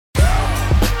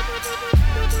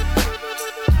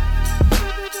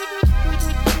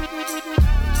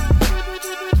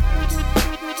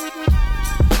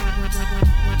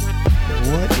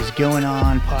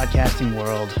podcasting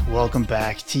world. Welcome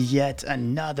back to yet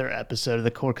another episode of the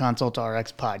Core Consult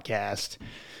RX podcast.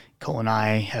 Cole and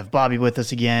I have Bobby with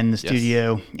us again in the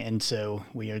studio, and so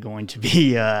we are going to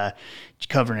be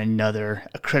covering another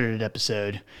accredited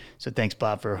episode. So thanks,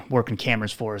 Bob, for working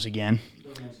cameras for us again.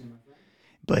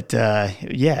 But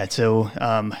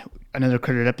another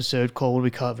accredited episode. Cole, what are we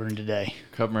covering today?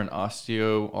 Covering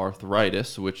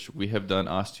osteoarthritis, which we have done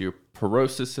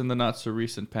osteoporosis in the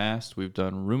not-so-recent past. We've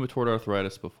done rheumatoid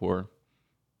arthritis before.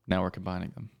 Now we're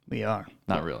combining them. We are.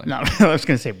 Not really. Not, I was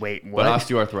going to say, wait, what? But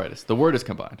osteoarthritis. The word is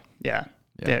combined. Yeah.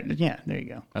 There you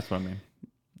go. That's what I mean.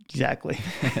 Exactly.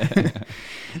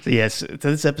 So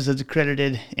this episode's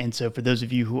accredited, and so for those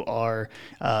of you who are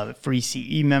free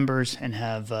CE members and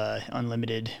have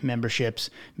unlimited memberships,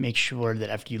 make sure that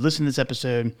after you listen to this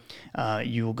episode,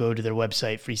 you will go to their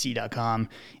website, freece.com,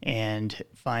 and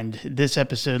find this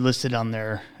episode listed on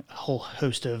their whole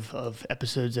host of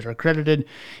episodes that are accredited,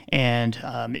 and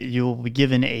you'll be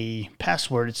given a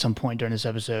password at some point during this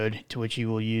episode to which you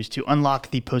will use to unlock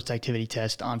the post-activity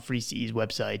test on Free CE's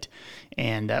website,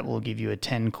 and that will give you a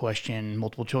 10-question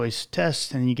multiple-choice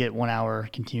test, and then you get 1 hour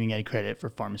continuing ed credit for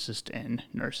pharmacists and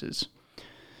nurses.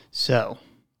 So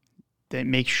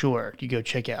then make sure you go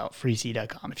check out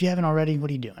freece.com. If you haven't already, what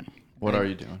are you doing? What are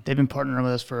you doing? They've been partnering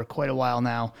with us for quite a while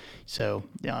now, so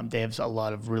they have a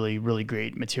lot of really, really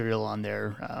great material on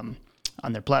their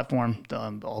platform,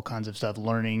 all kinds of stuff,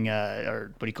 learning,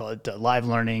 live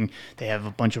learning. They have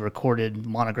a bunch of recorded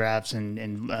monographs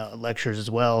and lectures as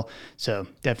well, so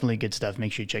definitely good stuff.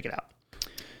 Make sure you check it out.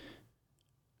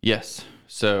 Yes.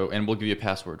 So, and we'll give you a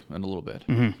password in a little bit.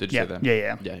 Mm-hmm. Did you say that?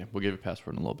 Yeah. Yeah, we'll give you a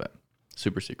password in a little bit.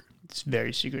 Super secret. It's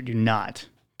very secret. Do not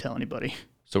tell anybody.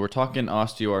 So we're talking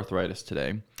osteoarthritis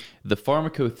today. The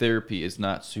pharmacotherapy is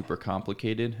not super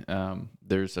complicated.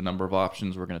 There's a number of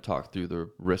options. We're going to talk through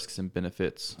the risks and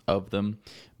benefits of them.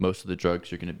 Most of the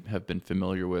drugs you're going to have been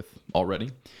familiar with already.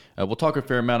 We'll talk a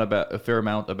fair amount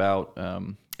about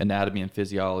anatomy and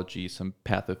physiology, some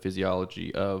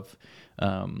pathophysiology of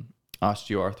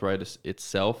osteoarthritis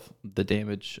itself, the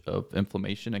damage of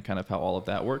inflammation, and kind of how all of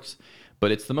that works.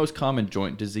 But it's the most common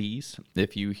joint disease.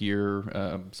 If you hear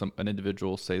an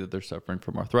individual say that they're suffering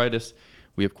from arthritis,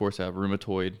 we of course have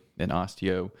rheumatoid and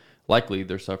osteo. Likely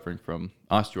they're suffering from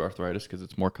osteoarthritis because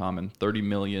it's more common. 30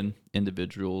 million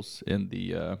individuals in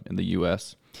the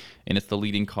U.S., and it's the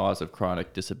leading cause of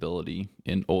chronic disability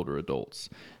in older adults.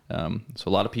 So a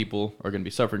lot of people are going to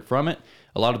be suffering from it.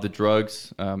 A lot of the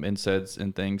drugs, NSAIDs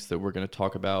and things that we're going to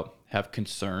talk about have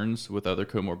concerns with other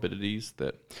comorbidities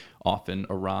that often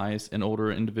arise in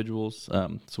older individuals.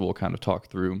 So we'll kind of talk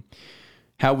through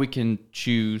how we can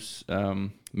choose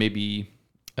maybe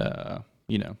a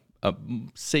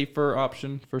safer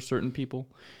option for certain people,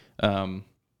 and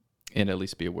at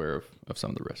least be aware of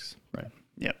some of the risks. Right.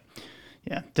 Yep.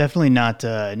 Yeah. Definitely not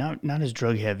as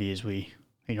drug heavy as we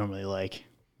normally like.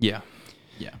 Yeah,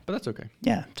 but that's okay.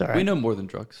 Yeah, it's all right. We know more than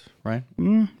drugs, right?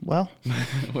 Well,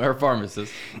 we're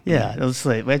pharmacists. Yeah, it's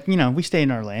like, but we stay in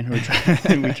our lane. We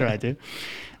try to.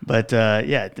 But I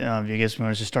guess we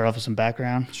want to just start off with some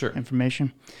background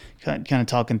information. Kind of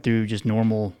talking through just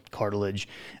normal cartilage.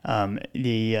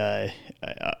 The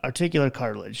articular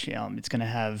cartilage, it's going to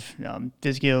have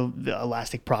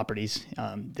viscoelastic properties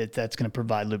that's going to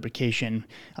provide lubrication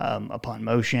upon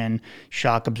motion,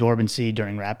 shock absorbency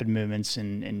during rapid movements,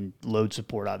 and load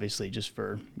support, obviously, just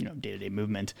for day-to-day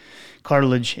movement.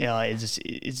 Cartilage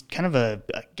is kind of a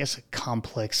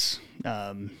complex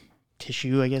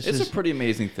tissue, I guess. It's a pretty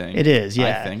amazing thing. It is,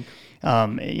 yeah. I think.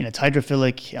 It's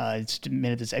hydrophilic. It's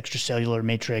made of this extracellular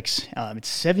matrix.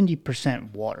 It's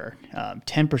 70% water.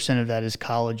 10% of that is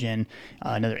collagen.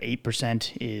 Another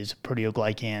 8% is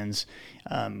proteoglycans,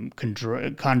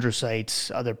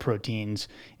 chondrocytes, other proteins,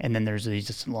 and then there's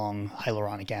these long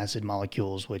hyaluronic acid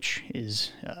molecules, which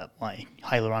is why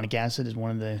hyaluronic acid is one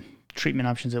of the treatment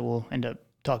options that we'll end up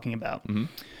talking about. Mm-hmm.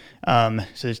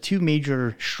 So there's two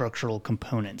major structural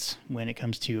components when it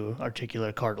comes to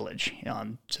articular cartilage.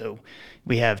 So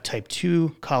we have type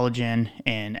 2 collagen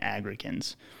and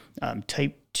aggregans.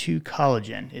 Type 2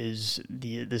 collagen is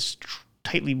this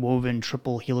tightly woven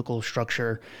triple helical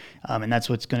structure, and that's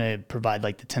what's going to provide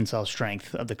like the tensile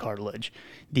strength of the cartilage.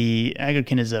 The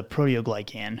aggregan is a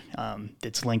proteoglycan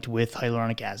that's linked with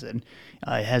hyaluronic acid.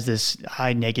 It has this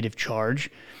high negative charge,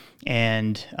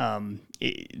 and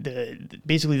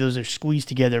basically those are squeezed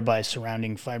together by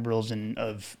surrounding fibrils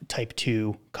of type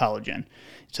 2 collagen.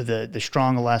 So the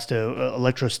strong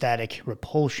electrostatic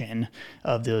repulsion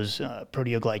of those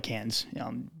proteoglycans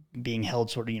being held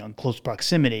sort of in close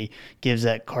proximity gives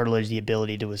that cartilage the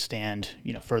ability to withstand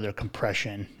further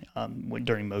compression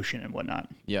during motion and whatnot.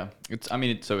 Yeah.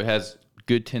 So it has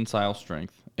good tensile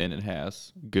strength and it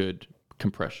has good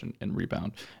compression and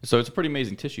rebound. So it's a pretty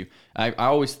amazing tissue. I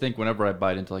always think whenever I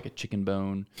bite into like a chicken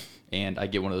bone and I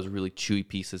get one of those really chewy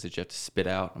pieces that you have to spit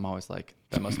out, I'm always like,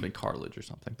 that must have been cartilage or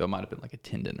something. That might have been like a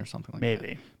tendon or something like that.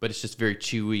 Maybe. But it's just very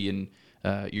chewy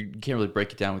and you can't really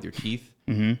break it down with your teeth.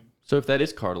 Mm-hmm. So if that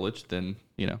is cartilage, then,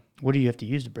 What do you have to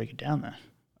use to break it down then?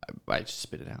 I just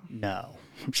spit it out. No.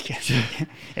 I'm just kidding.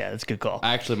 Yeah, that's a good call.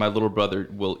 Actually, my little brother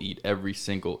will eat every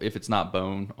single, if it's not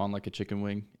bone on like a chicken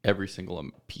wing, every single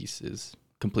piece is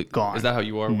completely gone. Is that how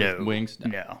you are with wings?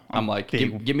 No. I'm like,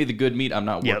 give me the good meat. I'm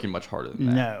not working much harder than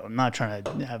that. No, I'm not trying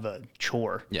to have a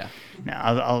chore. Yeah. No,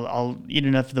 I'll eat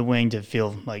enough of the wing to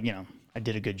feel like, I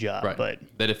did a good job. Right. But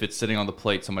that if it's sitting on the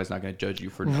plate, somebody's not going to judge you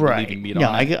for leaving meat on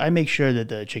it. I make sure that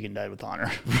the chicken died with honor.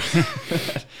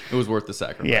 It was worth the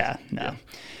sacrifice. Yeah, no. Yeah.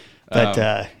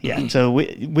 But so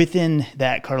within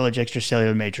that cartilage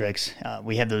extracellular matrix,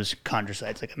 we have those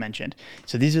chondrocytes, like I mentioned.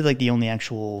 So these are like the only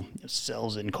actual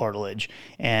cells in cartilage,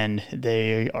 and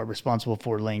they are responsible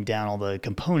for laying down all the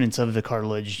components of the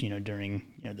cartilage, during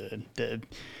the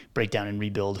breakdown and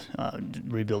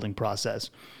rebuilding process.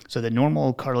 So the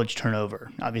normal cartilage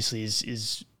turnover obviously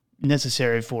is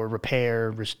necessary for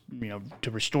repair, to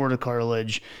restore the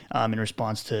cartilage in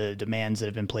response to demands that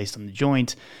have been placed on the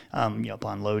joint,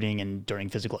 upon loading and during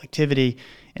physical activity.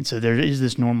 And so there is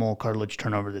this normal cartilage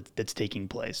turnover that's taking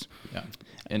place. Yeah.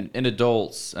 And in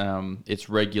adults, it's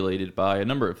regulated by a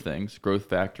number of things, growth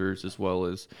factors, as well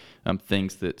as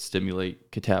things that stimulate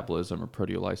catabolism or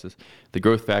proteolysis. The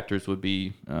growth factors would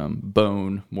be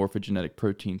bone morphogenetic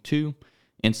protein 2,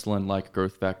 insulin-like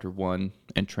growth factor 1,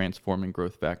 and transforming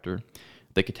growth factor.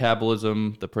 The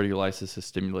catabolism, the proteolysis is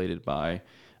stimulated by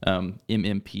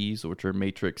MMPs, which are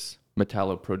matrix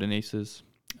metalloproteinases,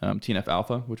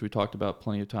 TNF-alpha, which we talked about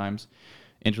plenty of times,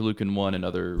 interleukin-1, and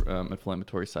other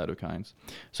inflammatory cytokines.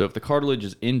 So if the cartilage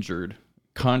is injured,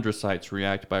 chondrocytes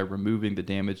react by removing the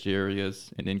damaged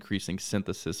areas and increasing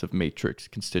synthesis of matrix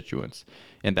constituents,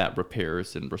 and that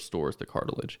repairs and restores the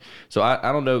cartilage. So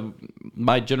I don't know,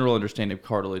 my general understanding of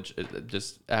cartilage,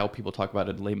 just how people talk about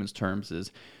it in layman's terms,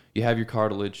 is you have your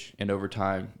cartilage, and over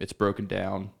time it's broken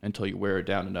down until you wear it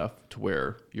down enough to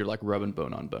where you're like rubbing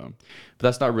bone on bone. But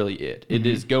that's not really it. Mm-hmm. It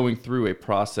is going through a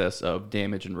process of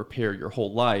damage and repair your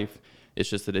whole life. It's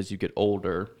just that as you get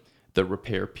older, the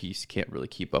repair piece can't really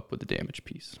keep up with the damage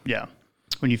piece. Yeah.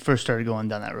 When you first started going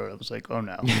down that road, I was like, oh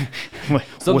no.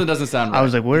 Something doesn't sound right. I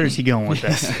was like, where is he going with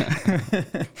this?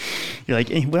 You're like,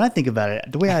 when I think about it,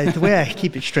 the way I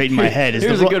keep it straight in my head is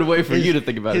Here's a good way for you to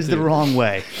think about it. Is the wrong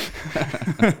way.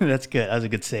 That's good. That was a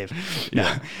good save.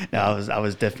 No, I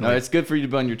was definitely. No, it's good for you to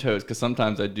be on your toes, because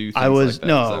sometimes I do things like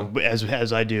that.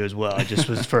 As I do as well. I just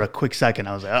was for a quick second,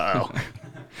 I was like, uh-oh.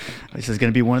 This is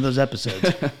going to be one of those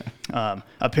episodes.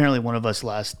 Apparently, one of us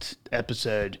last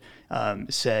episode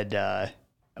said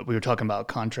we were talking about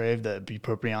Contrave, the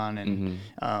bupropion and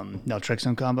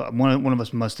naltrexone combo. One of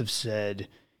us must have said,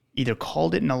 either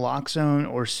called it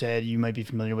naloxone or said you might be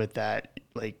familiar with that,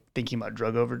 like thinking about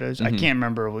drug overdose. Mm-hmm. I can't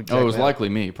remember exactly. Oh, it was likely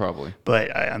me, probably.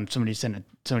 But somebody sent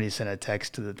a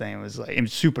text to the thing. It was like, it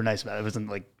was super nice about it. It wasn't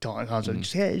like telling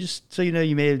just so you know,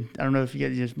 you made, I don't know if you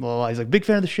get just, well, I was like, big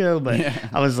fan of the show, but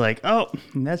I was like, oh,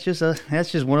 that's just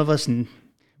one of us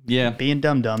being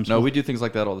dum-dums. No, we do things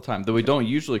like that all the time, though we don't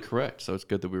usually correct. So it's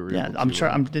good that we were able to I'm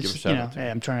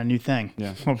trying a new thing.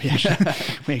 Yeah.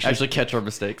 we actually catch our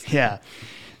mistakes. Yeah.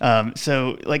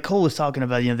 So like Cole was talking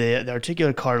about, the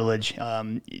articular cartilage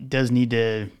does need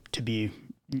to be,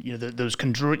 those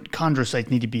chondrocytes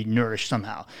need to be nourished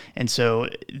somehow. And so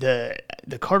the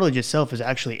cartilage itself is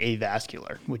actually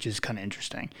avascular, which is kind of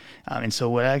interesting. And so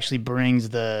what actually brings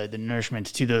the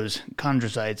nourishment to those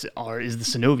chondrocytes is the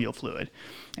synovial fluid.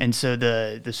 And so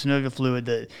the synovial fluid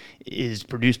that is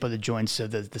produced by the joints, so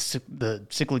the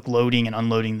cyclic loading and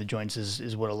unloading the joints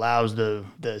is what allows the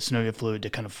synovial fluid to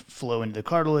kind of flow into the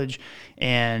cartilage.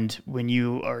 And when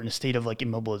you are in a state of like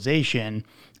immobilization,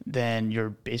 then you're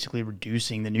basically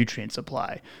reducing the nutrient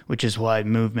supply, which is why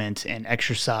movement and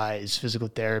exercise, physical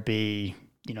therapy,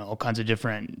 all kinds of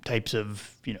different types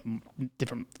of,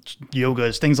 different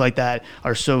yogas, things like that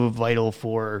are so vital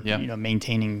for,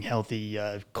 maintaining healthy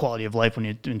quality of life when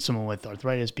you're doing someone with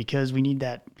arthritis, because we need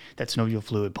that synovial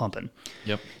fluid pumping.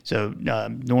 Yep. So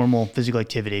normal physical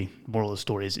activity, moral of the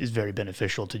story, is very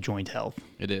beneficial to joint health.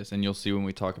 It is. And you'll see when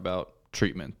we talk about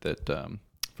treatment that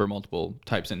for multiple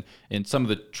types, and some of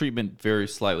the treatment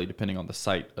varies slightly depending on the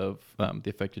site of the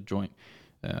affected joint.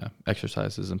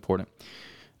 Exercise is important.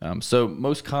 So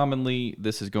most commonly,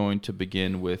 this is going to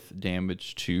begin with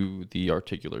damage to the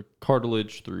articular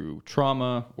cartilage through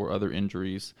trauma or other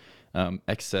injuries,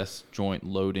 excess joint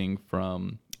loading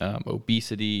from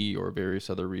obesity or various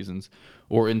other reasons,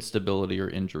 or instability or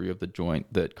injury of the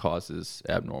joint that causes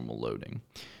abnormal loading.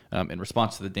 In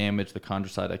response to the damage, the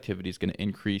chondrocyte activity is going to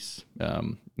increase,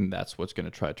 and that's what's going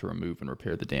to try to remove and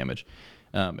repair the damage.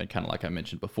 And kind of like I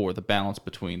mentioned before, the balance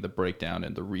between the breakdown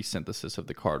and the resynthesis of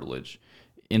the cartilage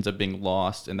ends up being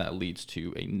lost, and that leads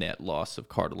to a net loss of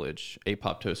cartilage,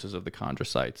 apoptosis of the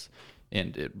chondrocytes,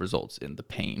 and it results in the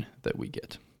pain that we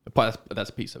get. But that's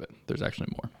a piece of it. There's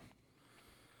actually more.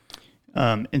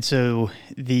 And so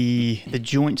the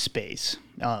joint space,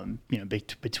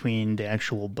 between the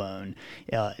actual bone,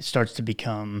 starts to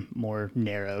become more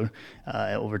narrow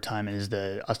over time as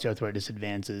the osteoarthritis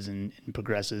advances and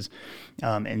progresses.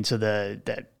 And so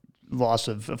that loss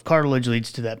of cartilage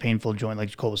leads to that painful joint,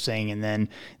 like Cole was saying, and then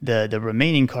the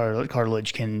remaining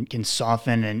cartilage can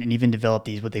soften and even develop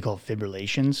these what they call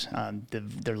fibrillations.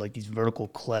 They're like these vertical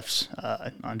clefts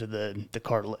onto the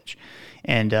cartilage,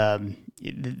 and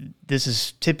this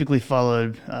is typically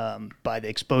followed by the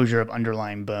exposure of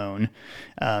underlying bone,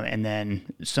 and then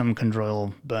some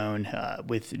chondroidal bone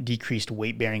with decreased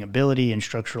weight-bearing ability and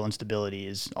structural instability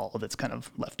is all that's kind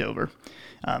of left over.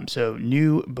 So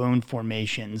new bone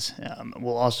formations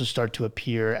will also start to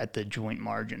appear at the joint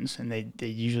margins, and they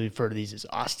usually refer to these as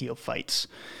osteophytes.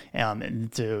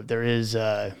 And so there is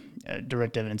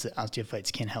direct evidence that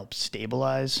osteophytes can help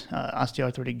stabilize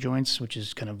osteoarthritic joints, which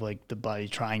is kind of like the body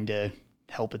trying to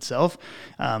help itself,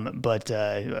 but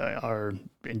are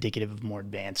indicative of more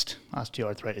advanced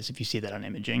osteoarthritis if you see that on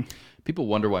imaging. People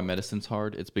wonder why medicine's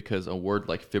hard. It's because a word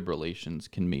like fibrillations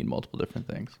can mean multiple different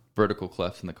things. Vertical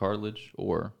clefts in the cartilage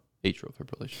or atrial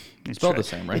fibrillation. It's spelled the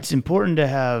same, right? It's important to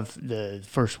have the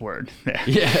first word there.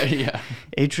 Yeah.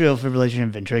 Atrial fibrillation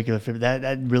and ventricular fibrillation,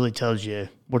 that really tells you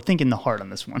we're thinking the heart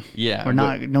on this one. Yeah. We're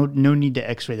not, no need to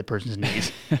x-ray the person's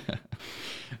knees.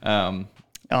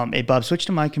 Hey, Bob, switch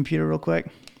to my computer real quick.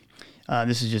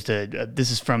 This is just this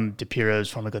is from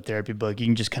DePiro's pharmacotherapy book. You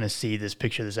can just kind of see this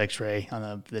picture of this x-ray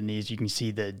on the knees. You can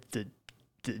see the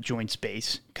joint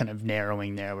space kind of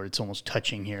narrowing there where it's almost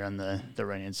touching here on the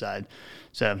right-hand side.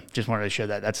 So just wanted to show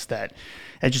that.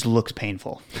 It just looks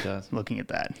painful. It does. Looking at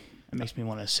that. It makes me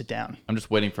want to sit down. I'm just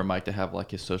waiting for Mike to have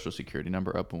like his social security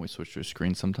number up when we switch to his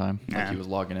screen sometime. Like he was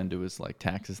logging into his like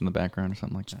taxes in the background or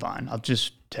something like that. It's fine. I'll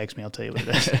just text me. I'll tell you what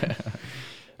it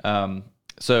is.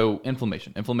 So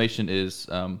inflammation. Inflammation is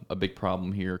a big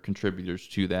problem here. Contributors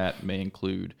to that may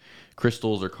include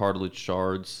crystals or cartilage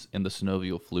shards in the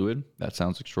synovial fluid. That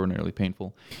sounds extraordinarily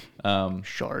painful.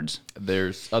 Shards.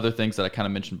 There's other things that I kind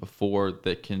of mentioned before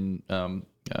that can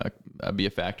be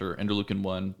a factor.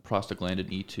 Interleukin-1,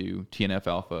 prostaglandin E2,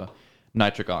 TNF-alpha,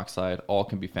 nitric oxide, all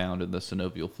can be found in the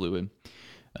synovial fluid.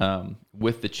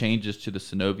 With the changes to the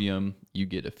synovium, you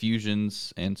get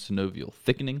effusions and synovial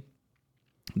thickening.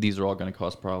 These are all going to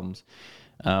cause problems.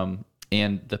 And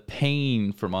the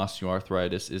pain from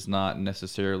osteoarthritis is not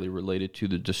necessarily related to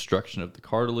the destruction of the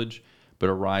cartilage, but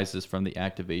arises from the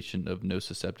activation of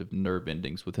nociceptive nerve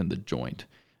endings within the joint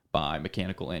by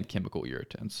mechanical and chemical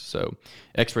irritants. So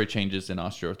X-ray changes in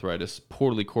osteoarthritis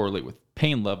poorly correlate with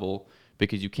pain level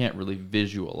because you can't really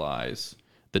visualize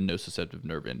the nociceptive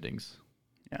nerve endings.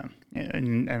 Yeah.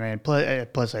 And I mean,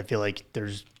 plus I feel like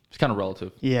it's kind of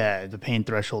relative. Yeah, the pain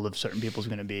threshold of certain people is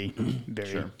going to be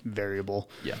very variable.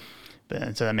 Yeah.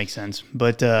 But, so that makes sense.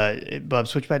 But Bob,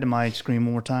 switch back to my screen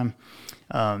one more time.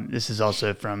 This is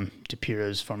also from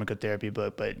DePiro's pharmacotherapy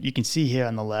book, but you can see here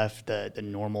on the left the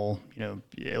normal,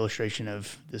 illustration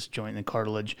of this joint and the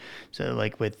cartilage. So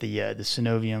like with the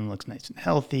synovium looks nice and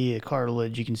healthy, the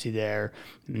cartilage you can see there,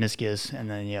 the meniscus, and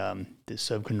then the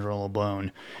subchondral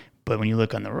bone. But when you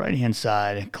look on the right-hand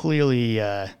side, clearly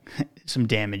some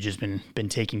damage has been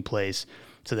taking place.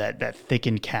 So that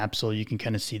thickened capsule, you can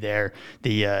kind of see there,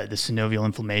 the synovial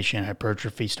inflammation,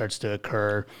 hypertrophy starts to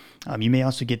occur. You may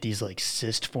also get these like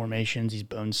cyst formations, these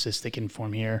bone cysts that can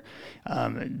form here.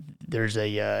 There's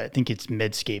I think it's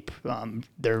Medscape,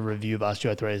 their review of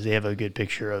osteoarthritis. They have a good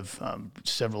picture of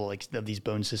several of these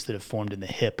bone cysts that have formed in the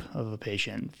hip of a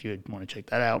patient, if you would want to check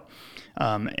that out.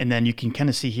 And then you can kind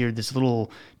of see here this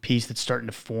little piece that's starting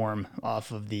to form off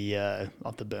the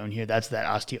bone here. That's that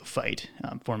osteophyte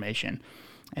formation.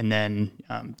 And then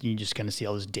you just kind of see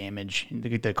all this damage,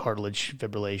 the cartilage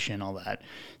fibrillation, all that.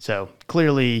 So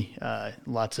clearly,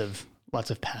 lots of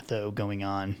patho going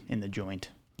on in the joint.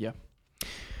 Yeah.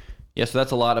 So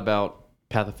that's a lot about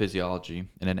pathophysiology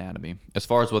and anatomy. As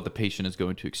far as what the patient is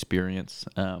going to experience,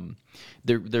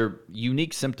 they're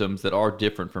unique symptoms that are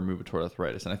different from rheumatoid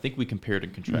arthritis. And I think we compared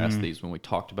and contrast these when we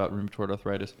talked about rheumatoid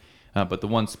arthritis. But the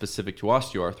ones specific to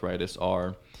osteoarthritis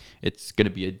are, it's going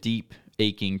to be a deep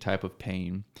aching type of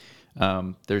pain.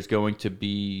 There's going to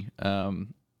be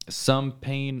some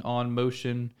pain on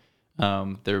motion.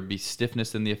 There would be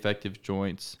stiffness in the affective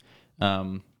joints,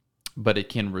 but it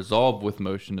can resolve with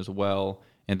motion as well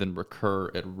and then recur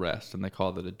at rest, and they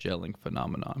call that a gelling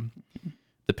phenomenon.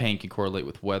 The pain can correlate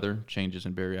with weather, changes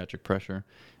in bariatric pressure.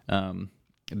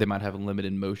 They might have a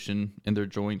limited motion in their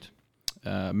joint,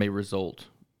 may result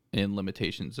in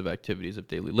limitations of activities of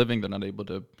daily living. They're not able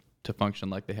to function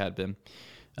like they had been,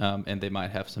 and they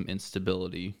might have some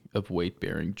instability of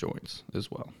weight-bearing joints as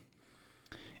well.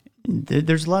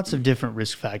 There's lots of different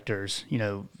risk factors,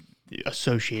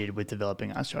 associated with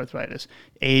developing osteoarthritis.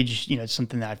 Age, it's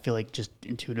something that I feel like just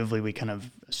intuitively we kind of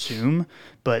assume,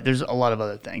 but there's a lot of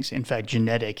other things. In fact,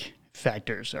 genetic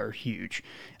factors are huge.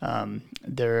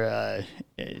 There's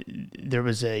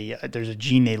a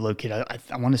gene they located.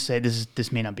 I want to say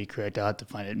this may not be correct. I'll have to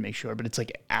find it and make sure, but it's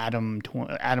like Adam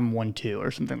 1-2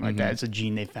 or something like that. It's a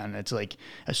gene they found that's like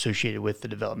associated with the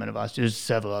development of osteoarthritis. There's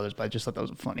several others, but I just thought that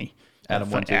was funny. Adam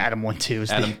 1-2. Adam 1-2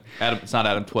 is Adam. It's not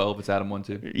Adam 12. It's Adam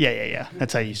 1-2. Yeah.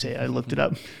 That's how you say it. I looked it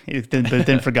up, but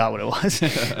then forgot what it was.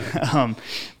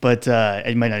 But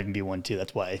it might not even be 1-2.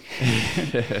 That's why.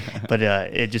 But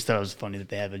it just thought it was funny that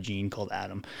they have a gene called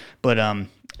Adam. But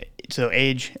so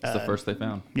age. It's the first they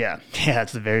found. Yeah.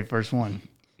 That's the very first one.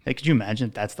 Hey, could you imagine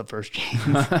if that's the first gene?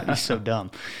 That'd be so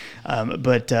dumb.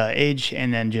 But age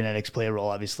and then genetics play a role,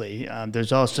 obviously.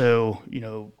 There's also,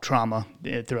 trauma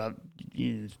throughout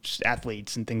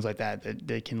athletes and things like that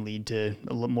can lead to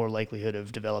a little more likelihood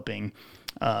of developing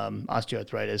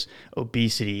osteoarthritis.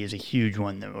 Obesity is a huge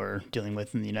one that we're dealing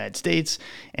with in the United States.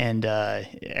 And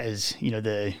as,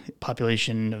 the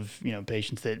population of,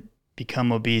 patients that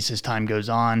become obese as time goes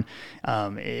on,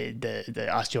 the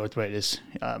osteoarthritis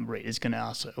rate is going to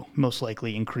also most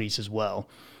likely increase as well.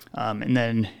 And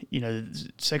then,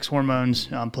 sex hormones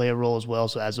play a role as well.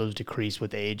 So as those decrease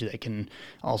with age, that can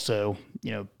also,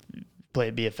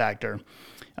 be a factor.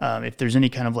 If there's any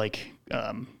kind of like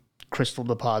crystal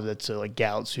deposits, so like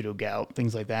gout, pseudo gout,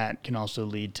 things like that can also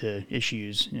lead to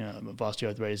issues, of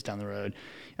osteoarthritis down the road,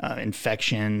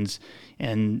 infections,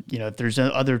 and if there's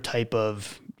other type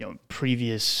of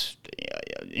previous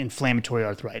inflammatory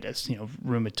arthritis,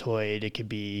 rheumatoid, it could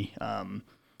be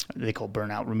they call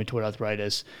burnout rheumatoid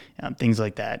arthritis, things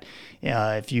like that.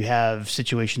 If you have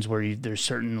situations where there's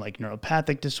certain like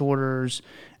neuropathic disorders,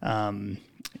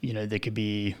 there could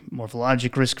be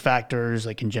morphologic risk factors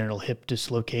like congenital hip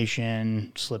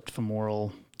dislocation, slipped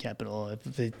femoral capital,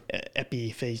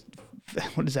 epiphysis.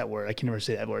 What is that word? I can never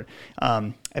say that word.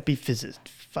 Epiphysis.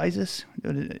 Physis?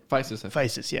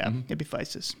 Physis, yeah.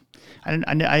 Epiphysis.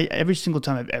 I every single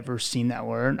time I've ever seen that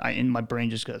word, my brain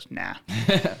just goes, nah.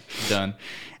 Done.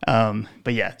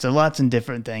 But yeah, so lots of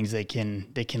different things they can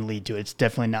lead to. It's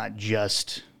definitely not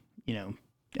just,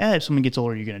 if someone gets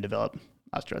older, you're going to develop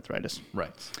osteoarthritis.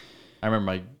 Right. I remember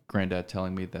my granddad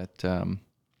telling me that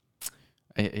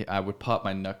I would pop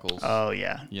my knuckles. Oh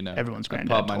yeah, everyone's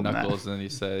granddad I'd pop my told knuckles, and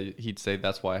he'd say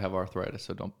that's why I have arthritis.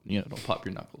 So don't pop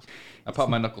your knuckles. I pop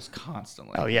my knuckles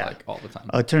constantly. Oh yeah, like all the time.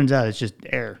 Oh, it turns out it's just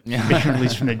air being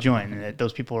released from the joint, and that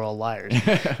those people are all liars.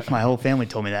 My whole family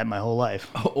told me that my whole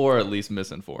life, or at least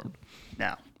misinformed.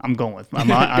 No, I'm going with on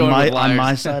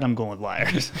my side. I'm going with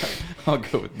liars. I'll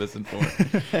go with misinformed.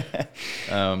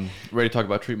 Ready to talk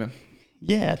about treatment?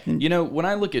 Yeah. When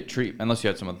I look at treatment, unless you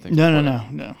had some other things.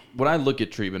 No. When I look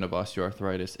at treatment of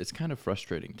osteoarthritis, it's kind of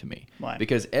frustrating to me. Why?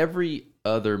 Because every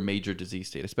other major disease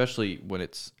state, especially when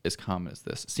it's as common as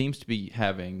this, seems to be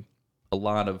having a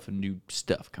lot of new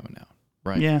stuff coming out,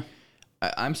 right? Yeah.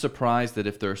 I'm surprised that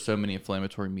if there are so many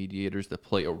inflammatory mediators that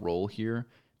play a role here,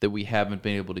 that we haven't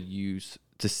been able to use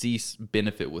to see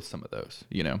benefit with some of those,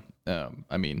 we have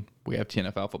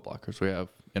TNF-alpha blockers, we have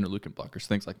interleukin blockers,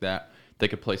 things like that. They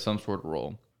could play some sort of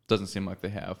role. Doesn't seem like they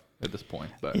have at this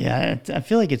point. But yeah, I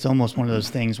feel like it's almost one of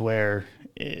those things where,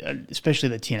 especially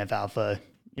the TNF-alpha,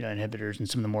 inhibitors and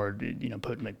some of the more,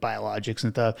 potent like biologics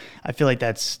and stuff, I feel like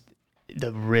that's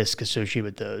the risk associated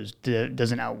with those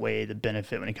doesn't outweigh the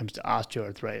benefit when it comes to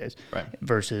osteoarthritis, right,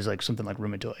 versus like something like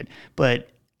rheumatoid. But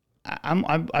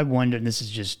I wonder, and this is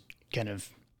just kind of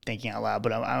thinking out loud,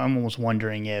 but I'm almost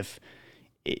wondering if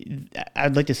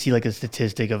I'd like to see like a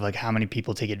statistic of like how many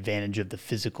people take advantage of the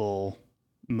physical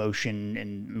motion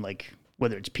and like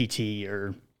whether it's PT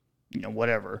or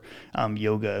whatever,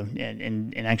 yoga,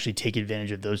 and actually take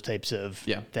advantage of those types of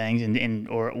things, and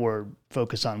or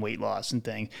focus on weight loss and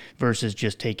things versus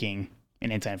just taking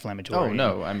an anti-inflammatory. Oh,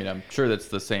 no. I mean, I'm sure that's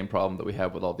the same problem that we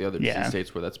have with all the other disease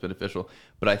states where that's beneficial.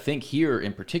 But I think here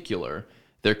in particular,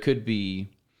 there could be,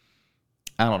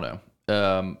 I don't know,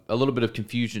 a little bit of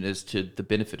confusion as to the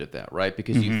benefit of that, right?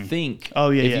 Because you think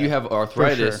if you have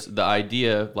arthritis, the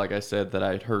idea, like I said, that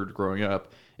I'd heard growing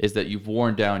up is that you've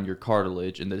worn down your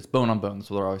cartilage and that it's bone on bone.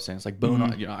 That's what they're always saying. It's like bone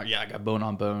on, I got bone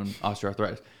on bone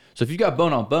osteoarthritis. So if you got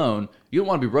bone on bone, you don't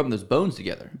want to be rubbing those bones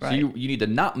together. Right. So you need to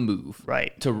not move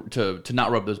to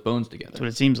not rub those bones together. That's what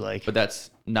it seems like. But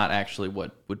that's not actually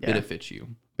what would benefit you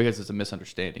because it's a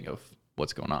misunderstanding of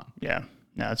what's going on. Yeah,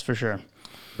 no, that's for sure.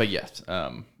 But yes,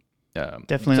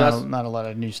 definitely not a lot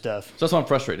of new stuff. So that's why I'm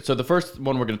frustrated. So the first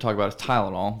one we're going to talk about is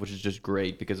Tylenol, which is just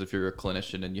great because if you're a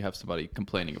clinician and you have somebody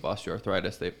complaining of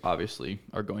osteoarthritis, they obviously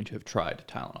are going to have tried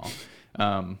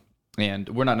Tylenol. And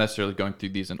we're not necessarily going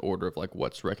through these in order of like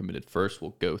what's recommended first.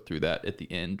 We'll go through that at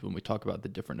the end when we talk about the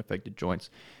different affected joints.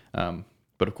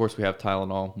 But of course we have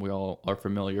Tylenol. We all are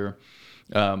familiar.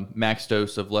 Max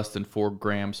dose of less than 4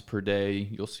 grams per day.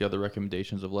 You'll see other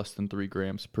recommendations of less than 3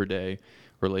 grams per day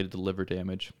related to liver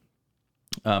damage.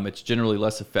 It's generally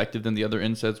less effective than the other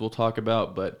NSAIDs we'll talk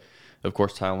about, but of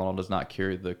course Tylenol does not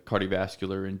carry the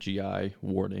cardiovascular and GI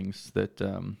warnings that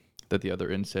the other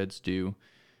NSAIDs do.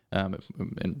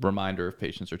 And reminder, if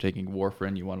patients are taking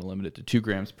warfarin, you want to limit it to 2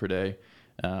 grams per day,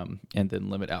 and then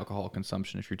limit alcohol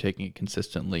consumption if you're taking it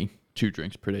consistently. 2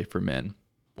 drinks per day for men,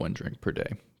 1 drink per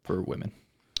day for women.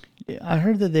 Yeah, I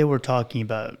heard that they were talking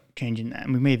about changing that.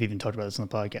 We may have even talked about this on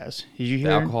the podcast. Did you hear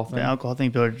the alcohol thing? The alcohol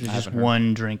thing, but just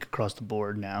 1 drink across the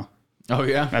board now. Oh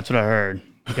yeah, that's what I heard.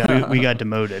 We got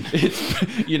demoted.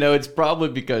 It's probably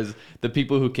because the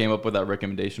people who came up with that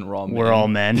recommendation were all men. We're all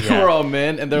men. Yeah. We're all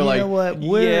men, and they're you like, know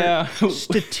what?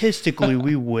 Statistically,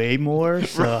 we weigh more.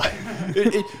 So.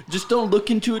 Just don't look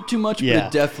into it too much, but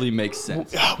it definitely makes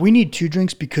sense. We need 2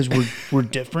 drinks because we're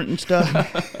different and stuff.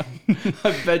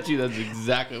 I bet you that's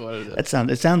exactly what it is.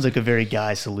 It sounds like a very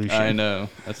guy solution. I know.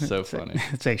 That's so funny.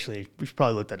 It's actually, we should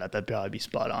probably look that up. That'd probably be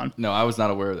spot on. No, I was not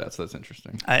aware of that, so that's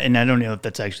interesting. And I don't know if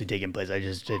that's actually taking place. I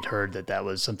just had heard that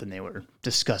was something they were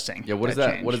discussing. Yeah, what is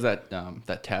that? Change. What is that?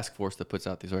 That task force that puts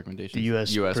out these recommendations? The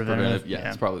U.S. Preventive. Yeah,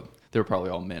 it's probably they were probably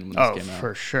all men when this came out. Oh,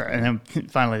 for sure. And then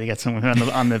finally they got someone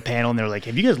on the panel, and they were like,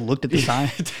 "Have you guys looked at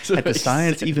the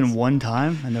science even one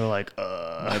time?" And they were like,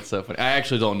 That's so funny. I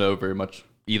actually don't know very much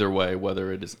either way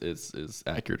whether it is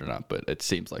accurate or not, but it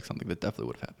seems like something that definitely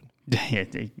would have happened.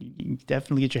 Yeah, you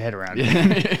definitely get your head around it.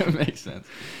 Yeah, it makes sense.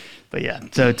 But yeah,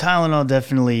 so Tylenol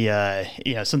definitely,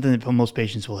 something that most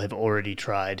patients will have already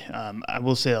tried. I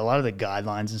will say a lot of the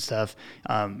guidelines and stuff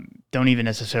don't even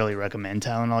necessarily recommend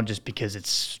Tylenol just because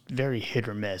it's very hit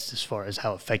or miss as far as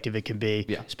how effective it can be,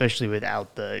 especially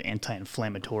without the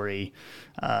anti-inflammatory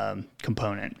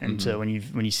component. And so when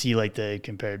you see like the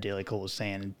comparative data, like Cole was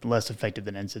saying, less effective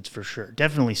than NSAIDs for sure.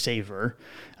 Definitely safer,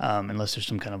 unless there's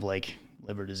some kind of like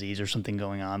liver disease or something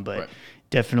going on, but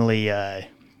definitely.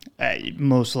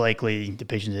 Most likely the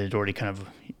patient had already kind of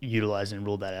utilized and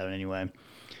ruled that out anyway.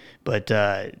 But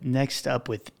next up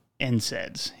with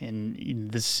NSAIDs,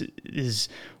 and this is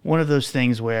one of those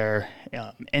things where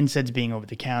NSAIDs being over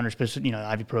the counter, especially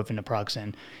ibuprofen,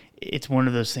 naproxen, it's one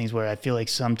of those things where I feel like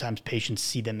sometimes patients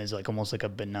see them as like almost like a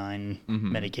benign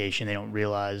medication. They don't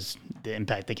realize the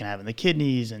impact they can have on the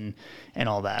kidneys and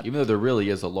all that. Even though there really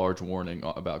is a large warning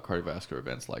about cardiovascular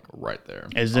events, like right there.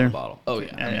 Is there? On the bottle. Oh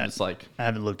yeah. I mean, it's like I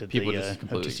haven't looked at the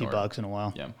OTC box in a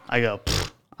while. Yeah. I go,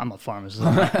 I'm a pharmacist.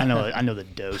 I know the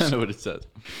dose. I know what it says.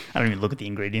 I don't even look at the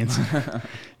ingredients.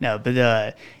 No,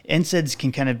 but NSAIDs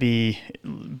can kind of be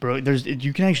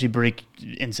you can actually break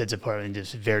NSAIDs apart into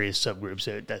various subgroups.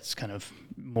 So that's kind of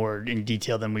more in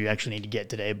detail than we actually need to get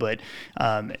today. But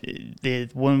the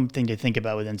one thing to think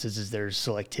about with NSAIDs is their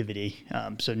selectivity.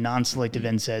 So non-selective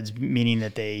NSAIDs, meaning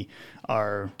that they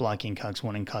are blocking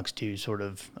COX-1 and COX-2 sort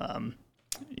of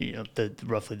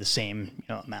roughly the same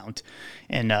amount.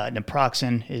 And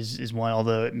naproxen is one,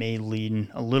 although it may lean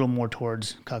a little more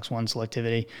towards COX-1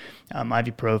 selectivity.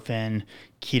 Ibuprofen,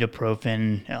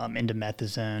 ketoprofen,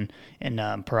 indomethacin, and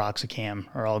piroxicam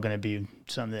are all going to be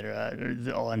some that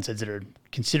are all NSAIDs that are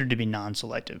considered to be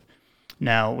non-selective.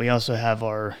 Now, we also have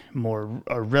our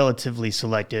relatively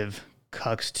selective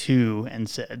COX-2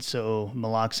 NSAIDs, so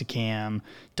meloxicam,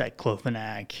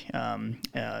 diclofenac,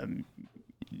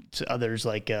 others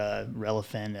like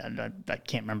Relafin. I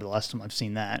can't remember the last time I've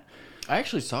seen that. I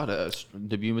actually saw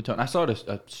Debumetone. I saw it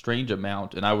a strange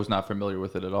amount, and I was not familiar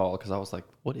with it at all because I was like,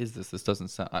 "What is this? This doesn't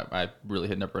sound." I really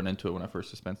had never run into it when I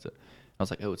first dispensed it. I was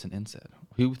like, "Oh, it's an NSAID.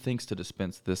 Who thinks to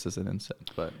dispense this as an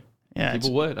NSAID?" But Yeah,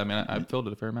 people would. I mean, I filled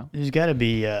it a fair amount. there's got to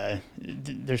be.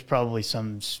 There's probably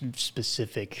some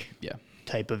specific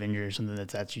type of injury or something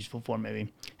that's useful for.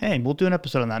 Maybe. Hey, we'll do an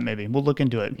episode on that. Maybe we'll look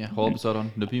into it. Yeah, whole episode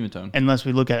on Debumetone. Unless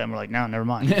we look at it and we're like, no, never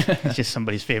mind. It's just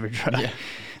somebody's favorite drug.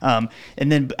 Yeah.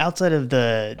 And then outside of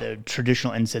the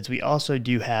traditional NSAIDs, we also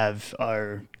do have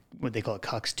our what they call a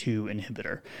COX-2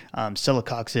 inhibitor.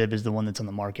 Celecoxib is the one that's on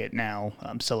the market now,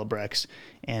 Celebrex,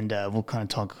 and we'll kind of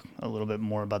talk a little bit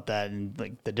more about that and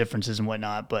like the differences and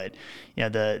whatnot. But yeah,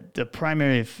 the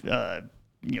primary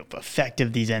effect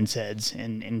of these NSAIDs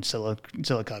in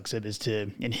celecoxib is to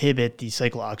inhibit the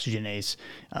cyclooxygenase.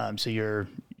 So your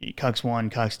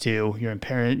COX-1, COX-2, you're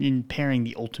impairing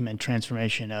the ultimate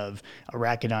transformation of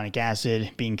arachidonic acid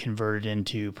being converted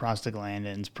into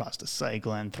prostaglandins,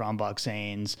 prostacyclin,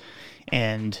 thromboxanes.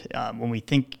 And when we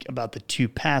think about the two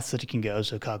paths that it can go,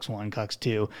 so COX-1,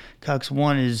 COX-2,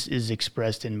 COX-1 is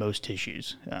expressed in most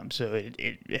tissues. So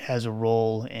it has a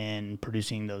role in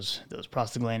producing those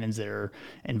prostaglandins that are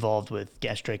involved with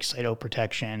gastric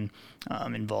cytoprotection,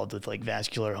 involved with like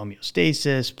vascular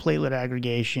homeostasis, platelet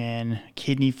aggregation,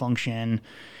 kidney function.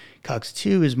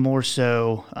 COX-2 is more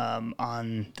so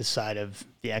on the side of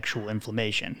the actual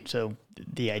inflammation. So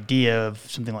the idea of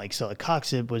something like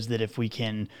celecoxib was that if we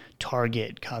can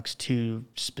target COX-2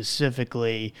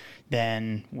 specifically,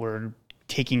 then we're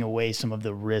taking away some of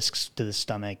the risks to the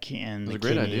stomach and the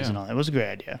kidneys and all that. It was a great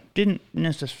idea. Didn't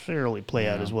necessarily play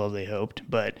out as well as they hoped,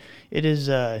 but it is,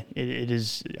 I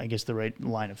guess, the right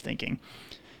line of thinking.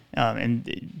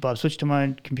 And Bob, switch to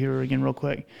my computer again real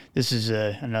quick. This is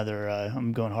another,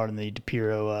 I'm going hard on the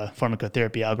DePiro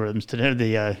pharmacotherapy algorithms today,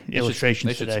 the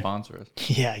illustrations today. They should sponsor us.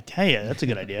 Yeah, that's a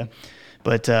good idea.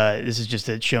 But this is just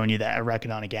showing you that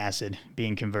arachidonic acid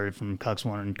being converted from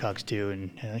COX-1 and COX-2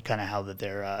 and kind of how that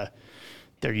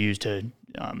they're used to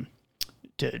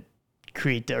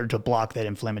create or to block that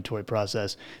inflammatory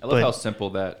process. I love how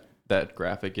simple that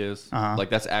graphic is. Like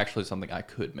that's actually something I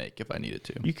could make if I needed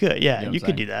to. You could, yeah, you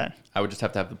could do that. I would just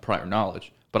have to have the prior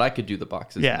knowledge, but I could do the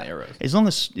boxes and the arrows. As long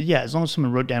as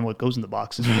someone wrote down what goes in the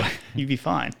boxes, you'd be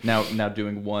fine. Now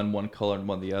doing one color and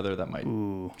one the other, that might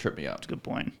trip me up. That's a good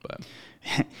point. But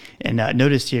and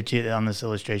notice here too that on this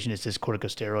illustration it says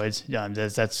corticosteroids.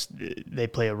 That's they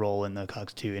play a role in the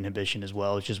COX-2 inhibition as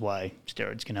well, which is why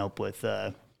steroids can help with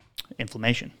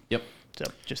inflammation. Yep. So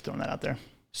just throwing that out there.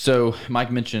 So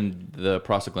Mike mentioned the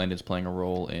prostaglandins playing a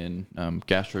role in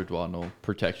gastroduodenal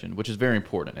protection, which is very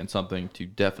important and something to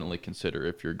definitely consider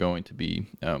if you're going to be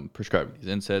prescribing these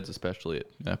NSAIDs, especially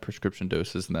at prescription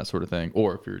doses and that sort of thing,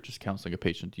 or if you're just counseling a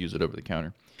patient to use it over the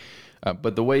counter.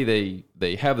 But the way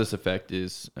they have this effect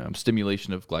is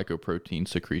stimulation of glycoprotein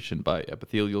secretion by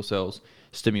epithelial cells,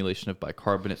 stimulation of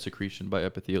bicarbonate secretion by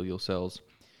epithelial cells,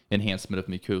 enhancement of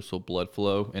mucosal blood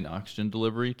flow and oxygen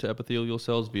delivery to epithelial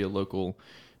cells via local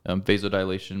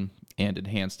vasodilation, and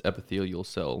enhanced epithelial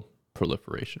cell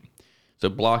proliferation. So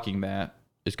blocking that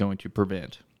is going to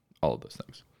prevent all of those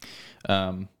things.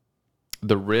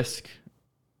 The risk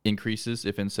increases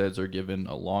if NSAIDs are given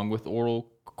along with oral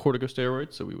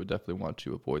corticosteroids, so we would definitely want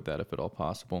to avoid that if at all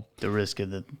possible. The risk of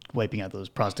the wiping out those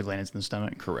prostaglandins in the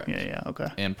stomach? Correct. Yeah, okay.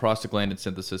 And prostaglandin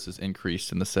synthesis is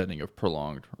increased in the setting of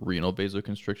prolonged renal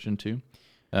vasoconstriction too,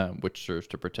 which serves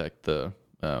to protect the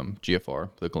GFR,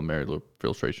 the glomerular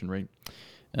filtration rate.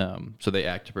 So they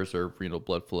act to preserve renal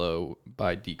blood flow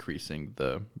by decreasing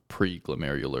the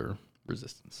pre-glomerular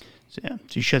resistance. So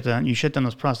you shut down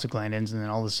those prostaglandins, and then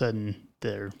all of a sudden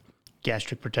their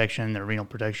gastric protection, their renal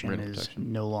protection is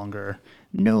no longer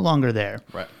there.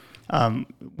 Right.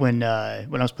 When I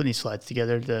was putting these slides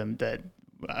together,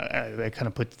 I kind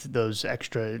of put those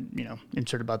extra,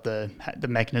 insert about the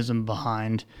mechanism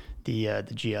behind the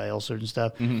GI ulcers and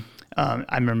stuff. Mm-hmm.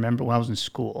 I remember when I was in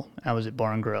school, I was at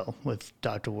Bar and Grill with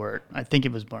Dr. Wirt. I think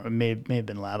it was Bar, it may have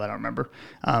been Lab. I don't remember.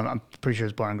 I'm pretty sure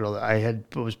it's Bar and Grill. I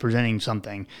was presenting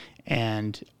something,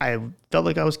 and I felt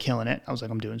like I was killing it. I was like,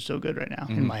 I'm doing so good right now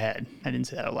in my head. I didn't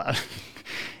say that out loud.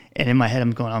 And in my head,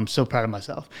 I'm so proud of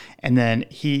myself. And then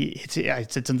I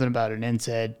said something about an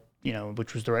NSAID,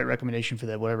 which was the right recommendation for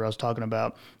that, whatever I was talking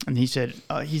about. And he said,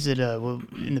 well,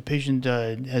 and the patient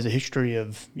has a history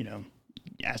of,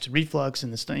 acid reflux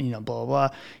and this thing, blah, blah, blah.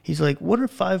 He's like, what are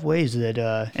 5 ways that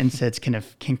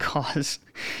NSAIDs can cause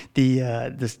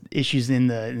the issues in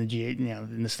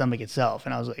the stomach itself?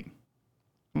 And I was like,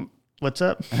 what's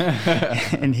up?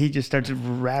 And he just starts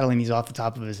rattling these off the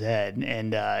top of his head.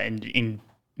 And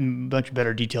much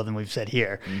better detail than we've said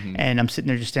here. And I'm sitting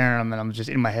there just staring at them, and I'm just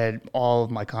in my head, all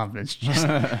of my confidence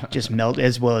just melt,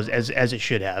 as well as it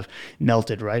should have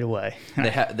melted right away.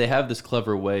 They have this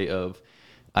clever way of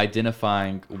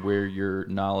identifying where your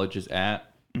knowledge is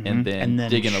at, and then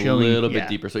digging a little bit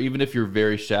deeper. So even if you're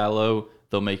very shallow,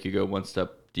 they'll make you go one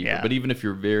step deeper. Yeah. But even if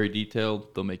you're very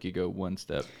detailed, they'll make you go one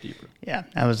step deeper. Yeah,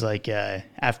 I was like,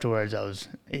 afterwards,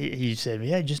 he said,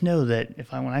 yeah, just know that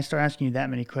when I start asking you that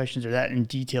many questions or that in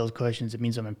detailed questions, it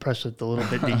means I'm impressed with the little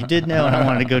bit that you did know, and I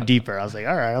wanted to go deeper. I was like,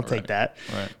 all right, I'll take that.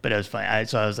 Right. But it was funny.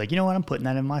 So I was like, you know what? I'm putting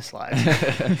that in my slides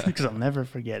because I'll never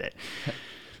forget it.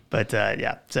 But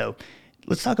yeah, so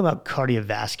let's talk about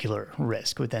cardiovascular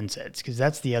risk with NSAIDs, because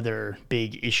that's the other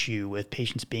big issue with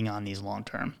patients being on these long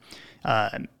term.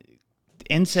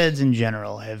 NSAIDs in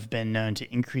general have been known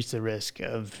to increase the risk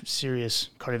of serious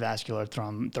cardiovascular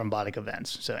thrombotic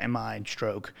events, so MI and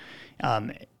stroke.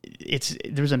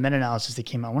 There was a meta-analysis that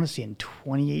came out, I want to say in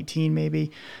 2018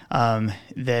 maybe,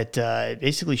 that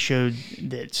basically showed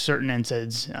that certain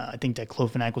NSAIDs, I think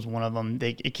diclofenac was one of them,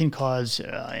 it can cause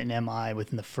an MI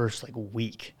within the first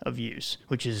week of use,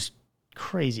 which is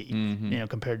crazy,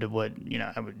 compared to what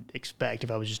I would expect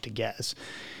if I was just to guess.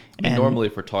 And normally,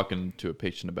 if we're talking to a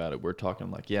patient about it, we're talking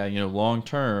like, long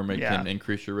term, it can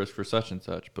increase your risk for such and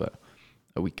such, but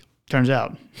a week. Turns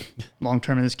out, long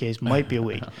term in this case might be a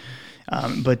week.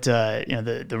 But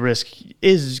the risk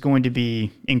is going to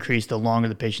be increased the longer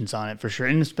the patient's on it, for sure,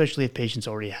 and especially if patients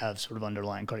already have sort of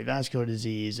underlying cardiovascular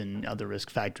disease and other risk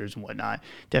factors and whatnot.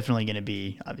 Definitely going to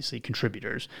be obviously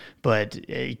contributors, but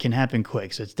it can happen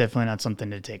quick, so it's definitely not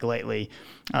something to take lightly.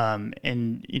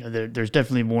 There's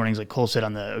definitely warnings, like Cole said,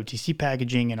 on the OTC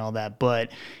packaging and all that,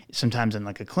 but sometimes in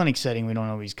a clinic setting, we don't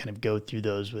always kind of go through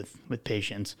those with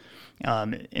patients,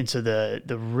 and so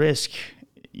the risk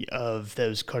of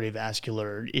those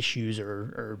cardiovascular issues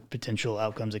or potential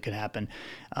outcomes that could happen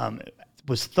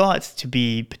was thought to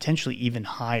be potentially even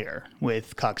higher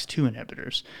with COX-2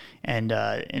 inhibitors, and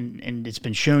it's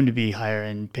been shown to be higher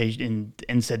in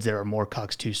NSAIDs that are more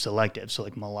COX-2 selective, so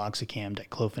like meloxicam,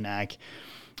 diclofenac.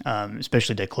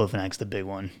 Especially diclofenac's the big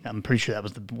one. I'm pretty sure that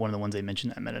was one of the ones they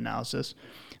mentioned in that meta-analysis.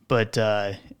 But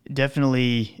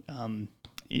definitely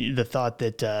the thought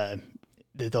that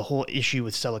the whole issue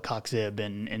with celecoxib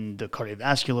and the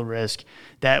cardiovascular risk,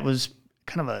 that was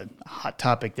kind of a hot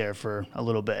topic there for a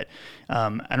little bit.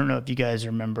 I don't know if you guys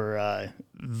remember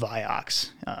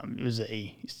Vioxx. It was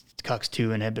a COX-2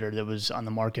 inhibitor that was on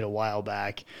the market a while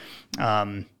back.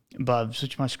 Bob,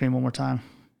 switch my screen one more time.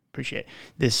 Appreciate it.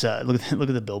 This look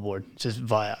at the billboard. It says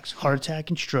Vioxx, heart attack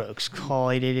and strokes. Call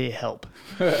 888 help.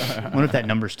 I wonder if that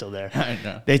number's still there. I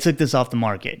know. They took this off the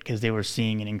market because they were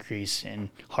seeing an increase in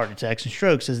heart attacks and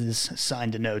strokes, as this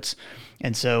sign denotes.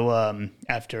 And so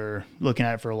after looking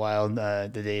at it for a while, the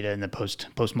data and the post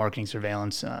marketing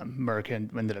surveillance, Merck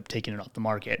ended up taking it off the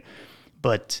market.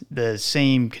 But the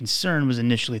same concern was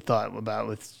initially thought about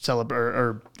with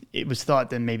or it was thought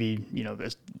that maybe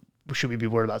should we be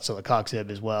worried about celecoxib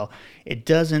as well? It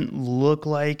doesn't look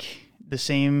like the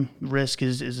same risk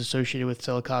is associated with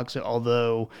celecoxib,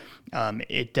 although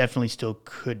it definitely still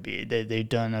could be. They've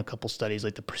done a couple studies,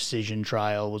 like the Precision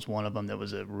trial was one of them that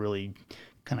was a really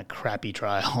kind of crappy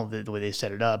trial, the way they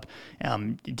set it up.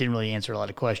 It didn't really answer a lot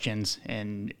of questions,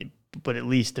 but at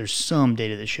least there's some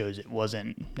data that shows it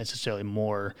wasn't necessarily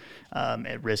more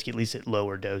at risk, at least at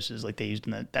lower doses like they used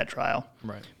in that trial.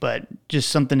 Right. But just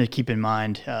something to keep in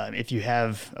mind if you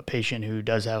have a patient who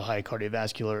does have high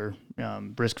cardiovascular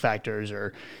risk factors,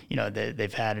 or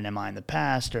they've had an MI in the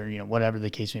past, or whatever the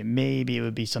case may be, maybe it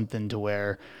would be something to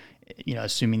where,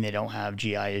 assuming they don't have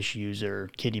GI issues or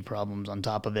kidney problems on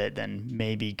top of it, then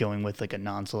maybe going with like a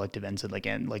non-selective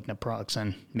NSAID like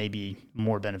naproxen may be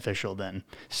more beneficial than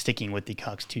sticking with the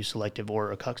COX-2 selective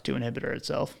or a COX-2 inhibitor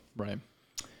itself. Right.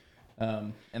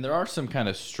 And there are some kind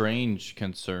of strange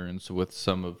concerns with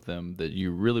some of them that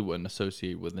you really wouldn't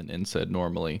associate with an NSAID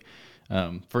normally.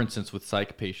 For instance, with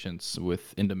psych patients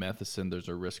with indomethacin, there's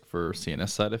a risk for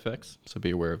CNS side effects, so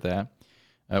be aware of that.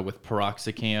 With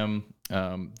piroxicam,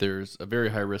 there's a very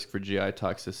high risk for GI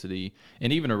toxicity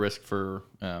and even a risk for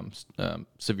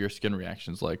severe skin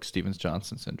reactions like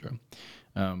Stevens-Johnson syndrome.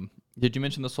 Did you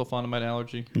mention the sulfonamide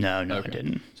allergy? No, Okay. I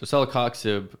didn't. So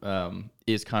celecoxib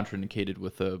is contraindicated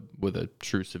with a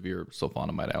true severe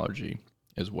sulfonamide allergy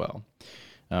as well.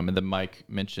 And then Mike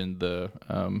mentioned the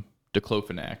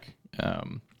diclofenac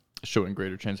showing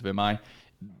greater chance of MI.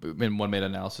 In one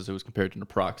meta-analysis, it was compared to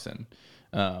naproxen.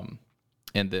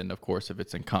 And then, of course, if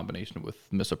it's in combination with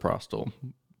misoprostol,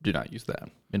 do not use that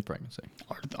in pregnancy.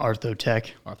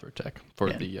 Arthotech. Arthotech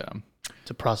for the...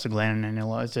 It's a prostaglandin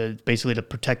analyzer, basically to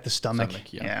protect the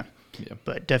stomach. Yeah. Yeah.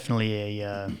 But definitely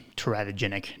a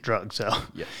teratogenic drug, so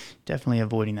Yes. definitely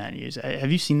avoiding that use.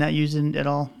 Have you seen that used at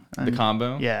all? The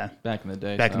combo? Yeah. Back in the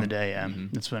day. Back in the day, yeah.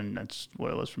 Mm-hmm. That's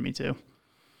what it was for me too.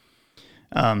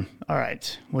 All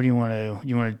right. What do you want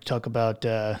to talk about?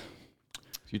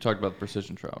 You talked about the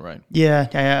precision trial, right? Yeah,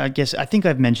 I think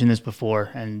I've mentioned this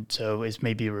before, and so it's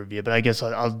maybe a review, but I guess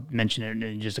I'll mention it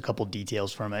in just a couple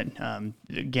details from it.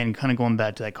 Again, kind of going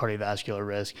back to that cardiovascular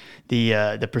risk,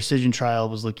 the precision trial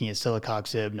was looking at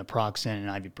celecoxib, naproxen, and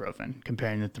ibuprofen,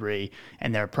 comparing the three,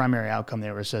 and their primary outcome they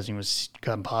were assessing was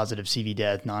composite of CV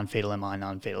death, non-fatal MI,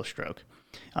 non-fatal stroke.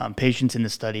 Patients in the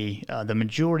study, the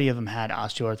majority of them had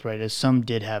osteoarthritis. Some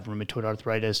did have rheumatoid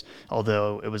arthritis,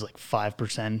 although it was like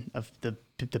 5% of the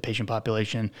patient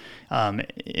population.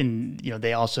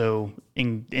 They also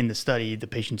in the study, the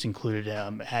patients included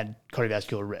had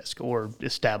cardiovascular risk or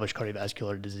established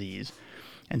cardiovascular disease.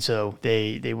 And so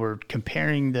they were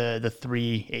comparing the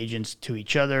three agents to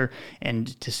each other and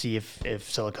to see if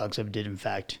celecoxib did in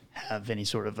fact have any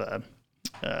sort of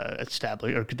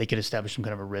establish, or they could establish some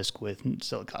kind of a risk with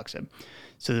celecoxib.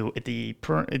 So at the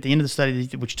end of the study,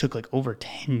 which took like over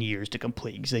 10 years to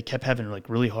complete, because they kept having like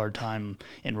really hard time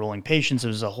enrolling patients, it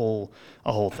was a whole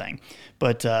thing.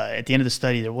 But at the end of the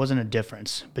study, there wasn't a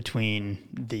difference between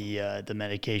the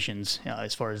medications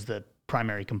as far as the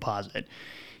primary composite.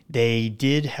 They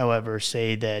did, however,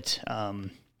 say that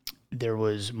there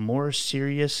was more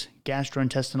serious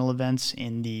gastrointestinal events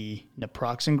in the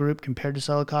naproxen group compared to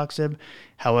celecoxib.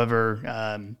 However,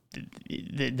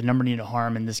 the number needed to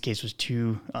harm in this case was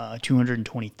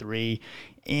 223,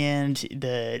 and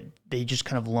they just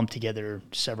kind of lumped together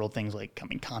several things like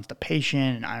constipation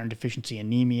and iron deficiency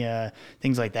anemia,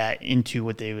 things like that, into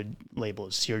what they would label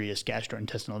as serious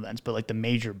gastrointestinal events. But like the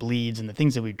major bleeds and the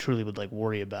things that we truly would like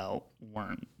worry about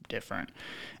weren't different.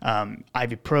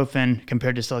 Ibuprofen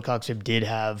compared to celecoxib did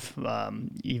have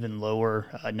even lower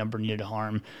number needed to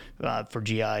harm for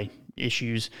GI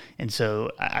issues, and so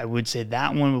I would say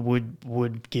that one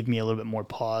would give me a little bit more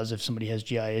pause if somebody has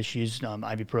GI issues.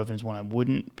 Ibuprofen is one I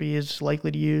wouldn't be as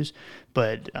likely to use,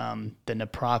 but the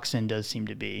naproxen does seem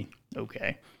to be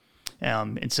okay.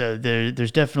 And so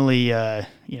there's definitely,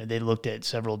 they looked at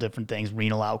several different things,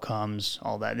 renal outcomes,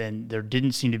 all that, and there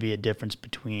didn't seem to be a difference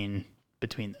between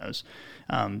those.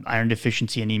 Iron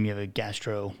deficiency anemia of a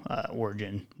gastro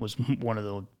origin was one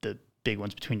of the big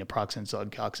ones between naproxen and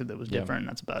celecoxib that was different, and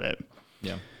that's about it.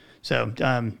 Yeah. So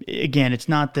again, it's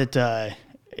not that the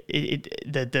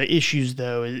issues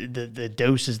though, the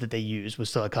doses that they used with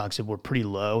celecoxib were pretty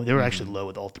low. They were actually low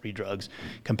with all three drugs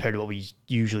compared to what we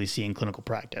usually see in clinical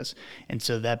practice. And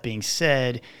so that being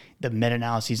said, the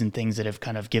meta-analyses and things that have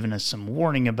kind of given us some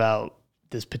warning about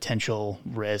this potential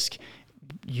risk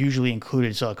usually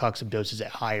included celecoxib doses at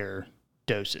higher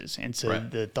doses. And so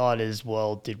the thought is,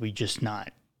 well, did we just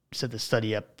not set the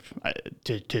study up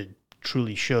to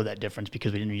truly show that difference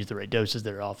because we didn't use the right doses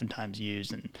that are oftentimes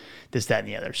used, and this, that, and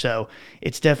the other. So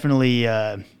it's definitely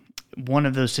one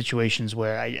of those situations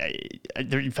where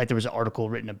in fact, there was an article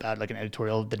written about, like an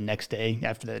editorial the next day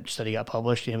after that study got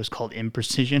published, and it was called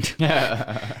Imprecision.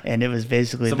 And it was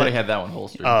basically somebody had that one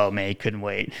holstered. Oh man, he couldn't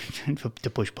wait to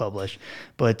push publish.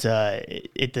 But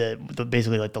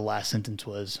basically like the last sentence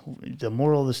was, the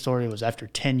moral of the story was, after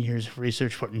 10 years of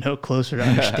research, we're no closer to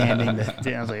understanding that.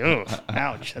 I was like, oh,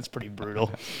 ouch, that's pretty brutal.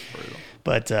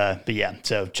 But yeah,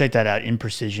 so check that out,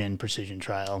 Precision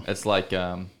trial. It's like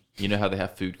you know how they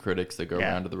have food critics that go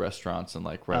around to the restaurants and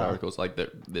like write articles, like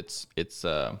it's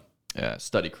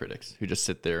study critics who just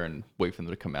sit there and wait for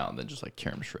them to come out and then just like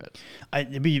tear them to shreds.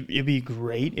 It'd be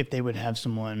great if they would have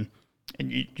someone,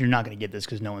 and you're not going to get this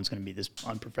because no one's going to be this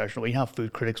unprofessional. You know how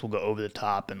food critics will go over the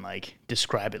top and like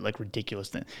describe it like ridiculous.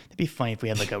 It'd be funny if we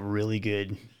had like a really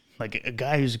good, like a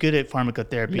guy who's good at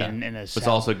pharmacotherapy but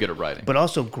also good at writing, but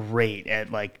also great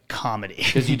at like comedy.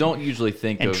 Because you don't usually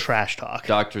think and of trash talk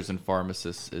doctors and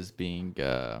pharmacists as being,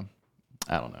 I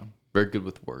don't know, very good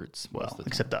with words. Well,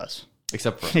 except us.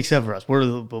 Except for us. Except for us.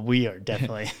 We are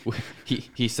definitely.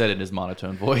 he said it in his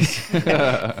monotone voice.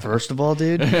 First of all,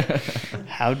 dude,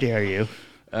 how dare you?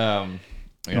 Yeah,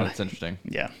 that's interesting.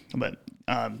 Yeah, but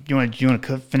do you want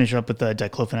to finish up with the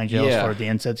diclofenac gel as far as the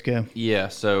NSAIDs go? Yeah.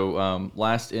 So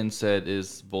last NSAID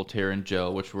is Voltaren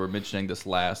gel, which we're mentioning this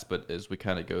last, but as we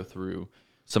kind of go through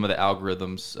some of the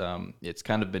algorithms, it's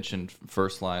kind of mentioned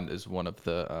first line as one of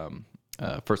the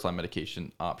first line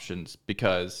medication options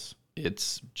because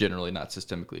it's generally not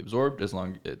systemically absorbed as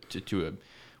long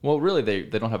well, really they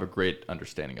don't have a great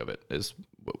understanding of it is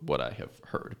what I have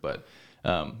heard, but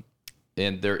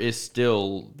and there is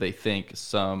still, they think,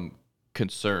 some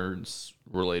concerns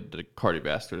related to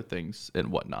cardiovascular things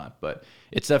and whatnot. But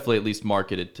it's definitely at least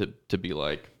marketed to be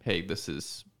like, hey, this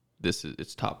is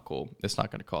it's topical. It's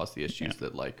not going to cause the issues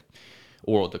that like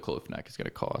oral diclofenac is going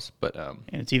to cause. But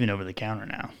and it's even over the counter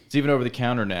now. It's even over the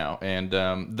counter now, and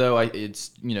though it's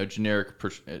generic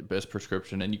as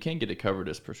prescription, and you can get it covered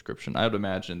as prescription. I would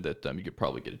imagine that you could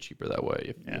probably get it cheaper that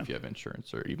way if you have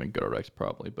insurance or even GoRx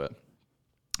probably. But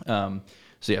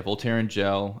so yeah, Voltaren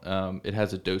gel. It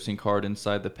has a dosing card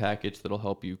inside the package that'll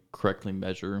help you correctly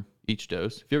measure each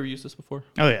dose. Have you ever used this before?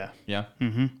 Oh yeah. Yeah.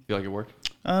 Mm-hmm. Feel like it worked?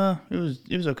 It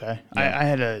was okay. Yeah. I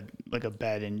had a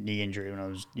bad knee injury when I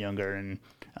was younger and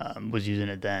was using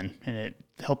it then, and it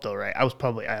helped all right.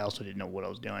 I also didn't know what I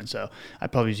was doing, so I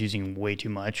probably was using way too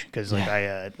much because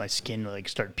my skin like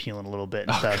started peeling a little bit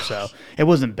and stuff. So it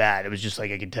wasn't bad. It was just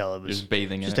like I could tell it was just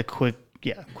bathing just in a quick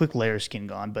layer of skin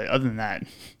gone. But other than that,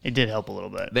 it did help a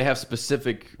little bit. They have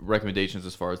specific recommendations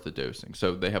as far as the dosing.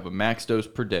 So they have a max dose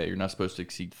per day. You're not supposed to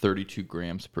exceed 32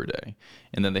 grams per day.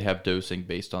 And then they have dosing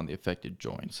based on the affected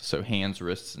joints. So hands,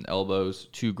 wrists, and elbows,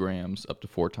 2 grams up to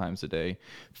 4 times a day.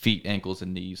 Feet, ankles,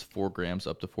 and knees, 4 grams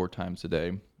up to 4 times a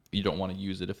day. You don't want to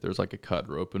use it if there's like a cut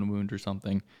or open wound or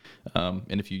something.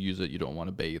 And if you use it, you don't want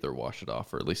to bathe or wash it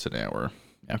off for at least an hour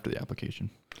after the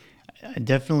application. I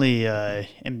definitely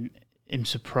am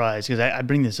surprised because I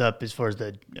bring this up as far as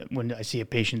when I see a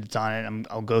patient that's on it,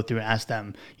 I'll go through and ask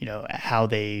them, how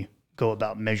they go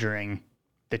about measuring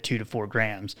the 2 to 4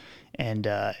 grams. And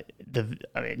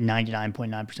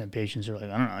 99.9% of patients are like,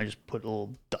 I don't know, I just put a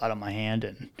little dot on my hand.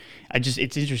 And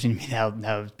it's interesting to me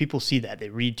how people see that. They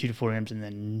read 2 to 4 grams and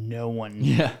then no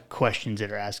one questions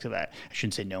it or asks about it. I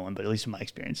shouldn't say no one, but at least in my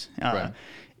experience. Right.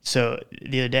 So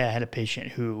the other day I had a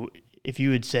patient who, if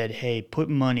you had said, hey, put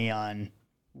money on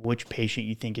which patient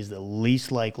you think is the least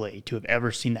likely to have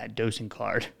ever seen that dosing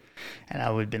card, and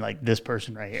I would have been like, this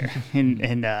person right here.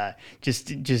 and just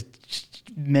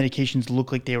medications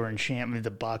look like they were in shambles.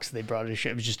 The box they brought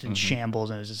it was just in shambles,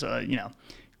 and it was just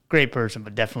great person,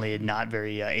 but definitely not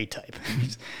very A-type.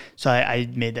 So I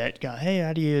made that guy, hey,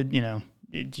 how do you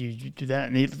do you do that?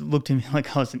 And he looked at me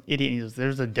like I was an idiot. And he goes,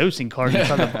 there's a dosing card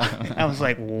inside the box. I was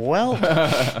like, well.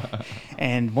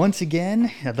 And once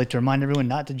again, I'd like to remind everyone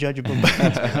not to judge a book by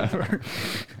its cover.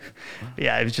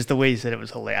 Yeah, it was just the way he said it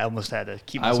was hilarious. I almost had to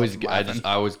keep myself laughing.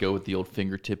 I always go with the old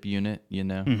fingertip unit,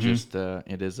 just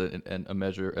it is a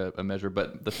measure,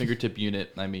 but the fingertip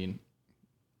unit, I mean,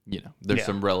 there's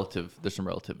some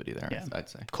relativity there, I'd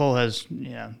say. Cole has,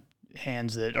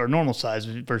 hands that are normal size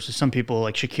versus some people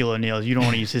like Shaquille O'Neal. You don't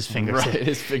want to use his fingertip. Right,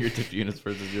 his fingertip units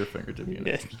versus your fingertip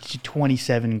unit.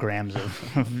 27 grams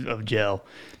of gel.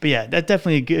 But yeah, that's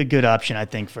definitely a good option, I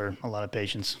think, for a lot of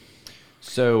patients.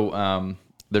 So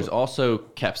there's also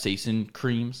capsaicin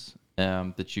creams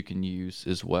that you can use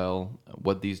as well.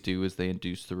 What these do is they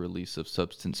induce the release of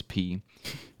substance P,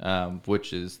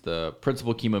 which is the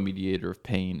principal chemomediator of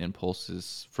pain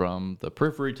impulses from the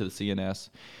periphery to the CNS.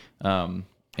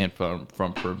 And from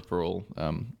peripheral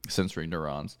sensory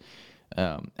neurons.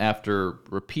 After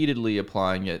repeatedly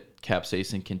applying it,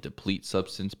 capsaicin can deplete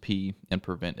substance P and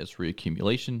prevent its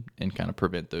reaccumulation and kind of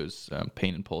prevent those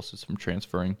pain impulses from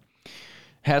transferring.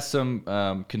 Has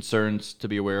some concerns to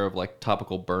be aware of, like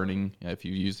topical burning. If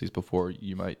you've used these before,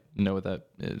 you might know what that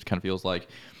it kind of feels like.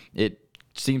 It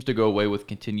seems to go away with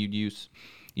continued use.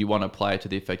 You want to apply it to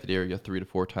the affected area 3 to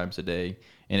 4 times a day,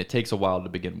 and it takes a while to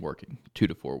begin working, 2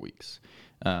 to 4 weeks.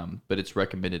 But it's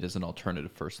recommended as an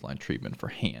alternative first-line treatment for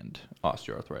hand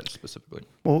osteoarthritis specifically.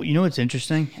 Well, what's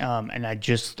interesting, and I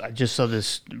just saw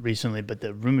this recently, but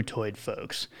the rheumatoid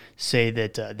folks say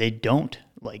that they don't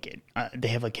like it. They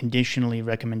have a conditionally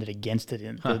recommended against it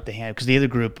in the hand, because the other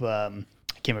group, I can't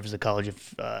remember if it's the College of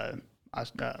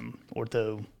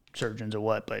Ortho surgeons or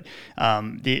what, but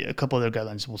a couple other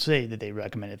guidelines will say that they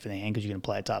recommend it for the hand because you can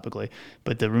apply it topically.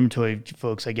 But the rheumatoid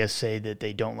folks, I guess, say that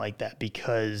they don't like that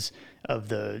because of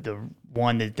the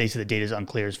one that they say the data is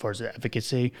unclear as far as the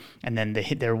efficacy, and then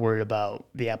they're worried about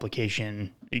the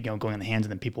application, going on the hands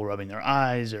and then people rubbing their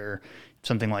eyes or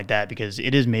something like that, because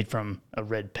it is made from a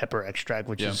red pepper extract,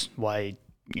 which is why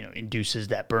induces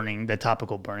that burning, that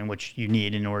topical burning, which you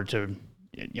need in order to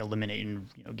eliminate and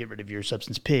get rid of your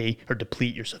substance P, or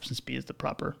deplete your substance P is the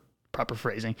proper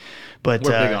phrasing. But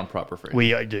we're big on proper phrasing.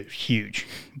 We are huge,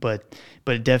 but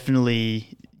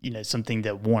definitely something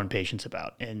that warn patients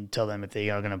about and tell them if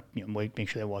they are going to make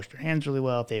sure they wash their hands really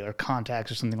well. If they are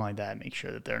contacts or something like that, make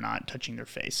sure that they're not touching their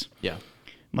face. Yeah,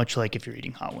 much like if you're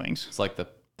eating hot wings. It's like the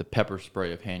pepper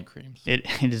spray of hand creams. It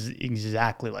is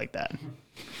exactly like that.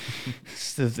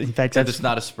 So, in fact, it's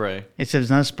not a spray. It says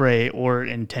it's not a spray or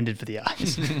intended for the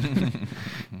eyes.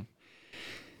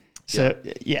 So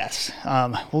yes,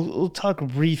 we'll talk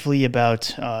briefly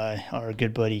about our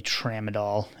good buddy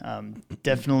tramadol.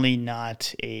 Definitely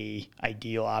not a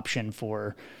ideal option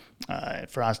for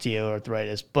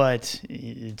osteoarthritis, but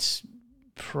it's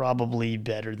probably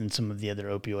better than some of the other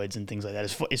opioids and things like that,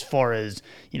 as far as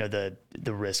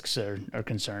the risks are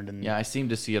concerned. And I seem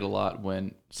to see it a lot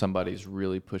when somebody's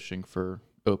really pushing for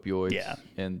opioids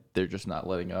and they're just not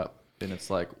letting up, and it's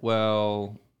like,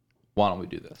 well, why don't we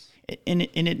do this? And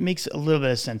it makes a little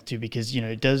bit of sense too, because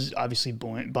it does obviously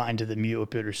bind to the mu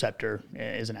opioid receptor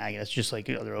as an agonist, just like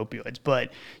other opioids.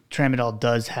 But tramadol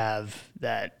does have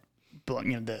that,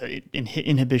 the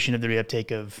inhibition of the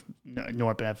reuptake of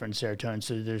norepinephrine and serotonin.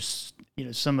 So there's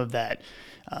some of that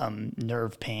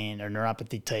nerve pain or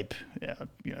neuropathy type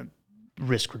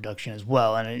risk reduction as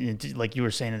well. And it, like you were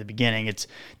saying in the beginning,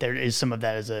 there is some of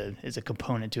that as a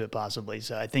component to it possibly.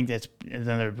 So I think that's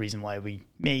another reason why we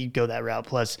may go that route.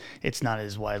 Plus, it's not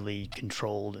as widely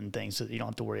controlled and things, so you don't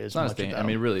have to worry as much about. I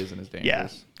mean, it really isn't as dangerous. Yeah,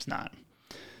 it's not.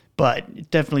 But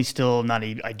definitely still not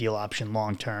an ideal option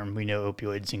long term. We know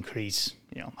opioids increase,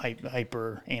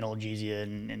 hyper analgesia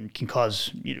and can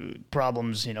cause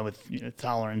problems, with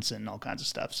tolerance and all kinds of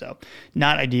stuff. So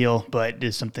not ideal, but it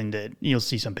is something that you'll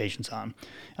see some patients on.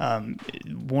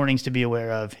 Warnings to be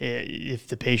aware of: if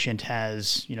the patient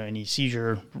has any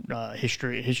seizure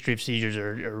history of seizures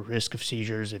or risk of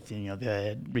seizures, if they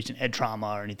had recent head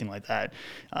trauma or anything like that,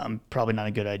 probably not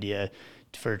a good idea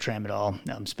for tramadol,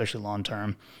 especially long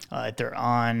term. If they're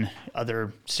on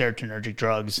other serotonergic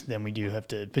drugs, then we do have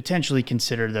to potentially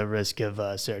consider the risk of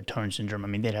serotonin syndrome. I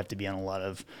mean, they'd have to be on a lot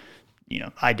of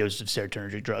high doses of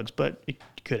serotonergic drugs, but it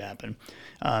could happen.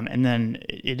 And then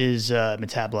it is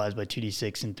metabolized by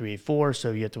 2D6 and 3A4,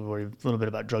 so you have to worry a little bit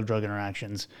about drug-drug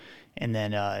interactions. And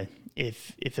then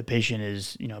if the patient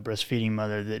is a breastfeeding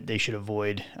mother, that they should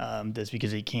avoid this,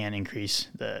 because it can increase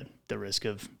the risk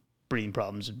of breathing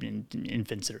problems in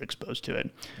infants that are exposed to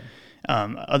it.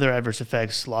 Other adverse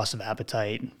effects: loss of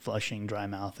appetite, flushing, dry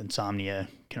mouth, insomnia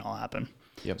can all happen.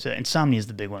 Yep. So insomnia is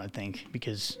the big one, I think,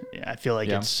 because I feel like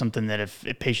it's something that if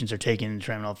patients are taking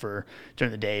tramadol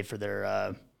during the day for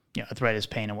their arthritis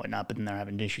pain and whatnot, but then they're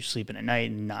having issues sleeping at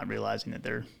night and not realizing that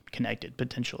they're connected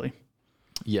potentially.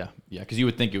 Yeah, because you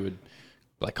would think it would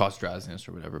like cause drowsiness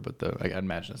or whatever, but I'd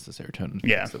imagine it's the serotonin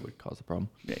that would cause the problem.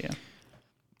 Yeah.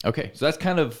 Okay, so that's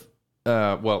kind of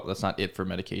that's not it for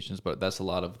medications, but that's a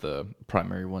lot of the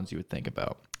primary ones you would think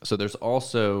about. So there's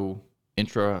also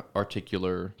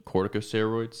intra-articular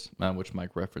corticosteroids, which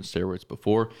Mike referenced steroids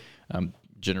before.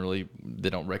 Generally,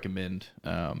 they don't recommend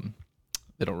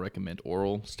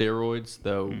oral steroids,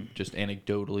 though. Just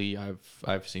anecdotally,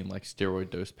 I've seen like steroid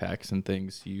dose packs and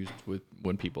things used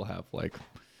when people have like,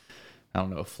 I don't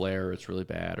know, a flare, it's really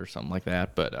bad or something like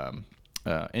that. But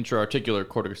intra-articular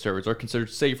corticosteroids are considered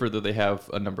safer, though they have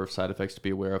a number of side effects to be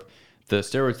aware of. The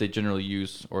steroids they generally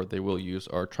use, or they will use,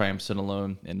 are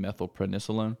triamcinolone and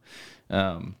methylprednisolone.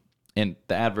 And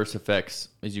the adverse effects,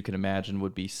 as you can imagine,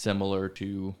 would be similar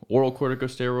to oral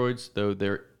corticosteroids, though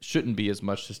there shouldn't be as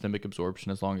much systemic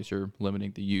absorption as long as you're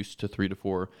limiting the use to 3 to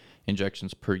 4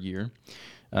 injections per year.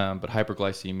 But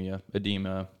hyperglycemia,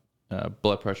 edema,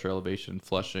 blood pressure elevation,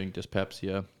 flushing,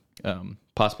 dyspepsia,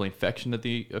 possibly infection at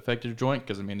the affected joint,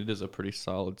 because it is a pretty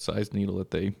solid sized needle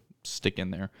that they stick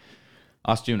in there.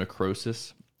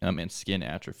 Osteonecrosis and skin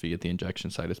atrophy at the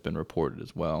injection site has been reported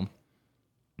as well.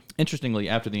 Interestingly,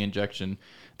 after the injection,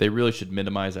 they really should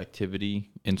minimize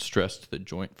activity and stress to the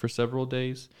joint for several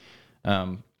days.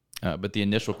 But the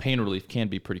initial pain relief can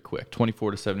be pretty quick,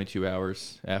 24 to 72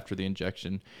 hours after the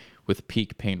injection, with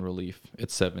peak pain relief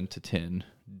at 7 to 10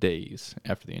 days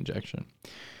after the injection.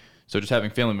 So just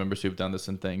having family members who've done this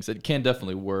and things, it can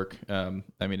definitely work.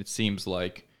 It seems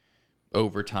like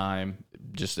over time,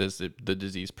 just as the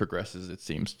disease progresses, it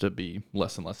seems to be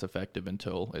less and less effective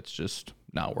until it's just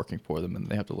not working for them and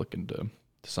they have to look into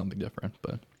something different.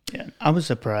 But yeah, I was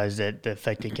surprised at the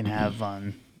effect it can have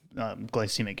on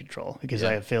glycemic control, because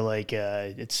I feel like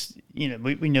it's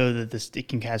we know that it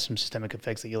can have some systemic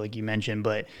effects like you mentioned,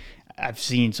 but I've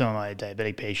seen some of my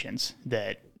diabetic patients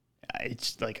that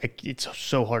it's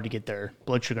so hard to get their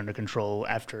blood sugar under control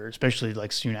especially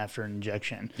like soon after an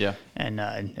injection. Yeah. And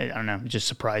I don't know, it's just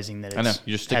surprising that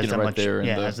you're just sticking it right there. It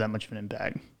has that much of an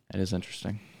impact. It is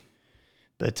interesting.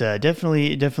 But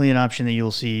definitely an option that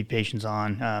you'll see patients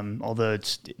on, although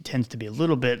it tends to be a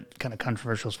little bit kind of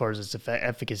controversial as far as its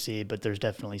efficacy, but there's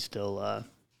definitely still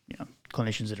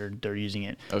clinicians that are using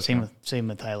it. Okay. Same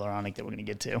with hyaluronic that we're going to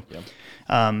get to. Yep.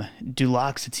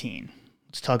 Duloxetine.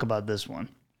 Let's talk about this one.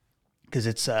 because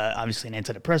it's obviously an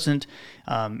antidepressant.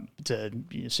 It's a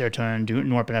serotonin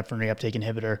norepinephrine reuptake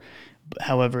inhibitor.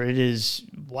 However, it is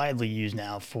widely used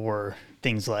now for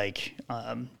things like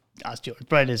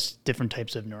osteoarthritis, different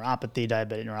types of neuropathy,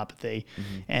 diabetic neuropathy,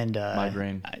 and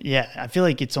migraine. Yeah, I feel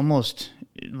like it's almost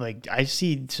like I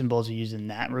see Cymbalta used in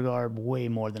that regard way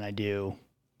more than I do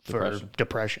for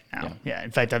depression now. Yeah.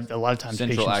 In fact, a lot of times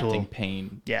central patients acting will,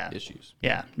 pain issues.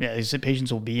 Yeah. These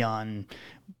patients will be on,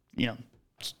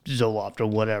 Zoloft or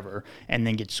whatever, and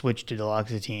then get switched to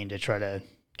duloxetine to try to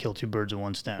kill two birds with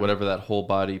one stone. Whatever that whole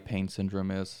body pain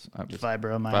syndrome is.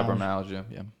 Fibromyalgia.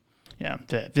 Yeah. Yeah,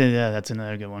 that's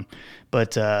another good one.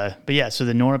 But yeah, so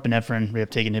the norepinephrine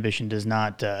reuptake inhibition does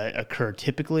not occur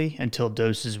typically until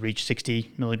doses reach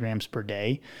 60 milligrams per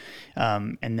day.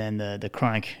 And then the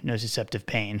chronic nociceptive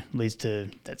pain leads to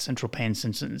that central pain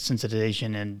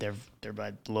sensitization, and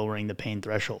thereby lowering the pain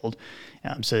threshold.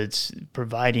 So it's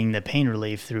providing the pain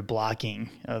relief through blocking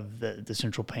of the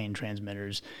central pain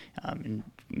transmitters. And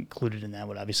included in that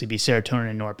would obviously be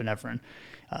serotonin and norepinephrine.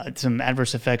 Some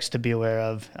adverse effects to be aware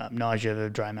of: nausea,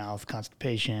 dry mouth,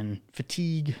 constipation,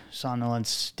 fatigue,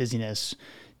 somnolence, dizziness,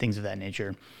 things of that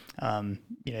nature.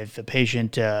 If a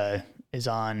patient is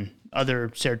on other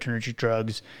serotonergic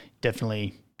drugs,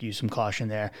 definitely use some caution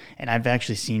there. And I've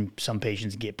actually seen some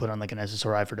patients get put on like an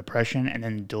SSRI for depression and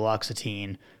then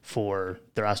duloxetine for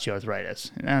their osteoarthritis.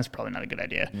 And that's probably not a good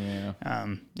idea.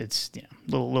 Yeah. It's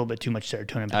a little bit too much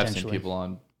serotonin potentially. I've seen people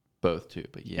on both too,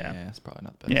 but it's probably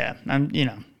not the best. Yeah,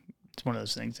 it's one of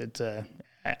those things that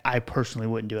I personally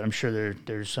wouldn't do it. I'm sure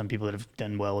there's some people that have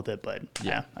done well with it, but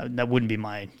that wouldn't be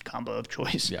my combo of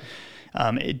choice. Yeah.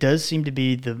 It does seem to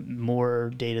be the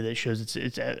more data that shows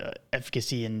its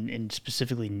efficacy in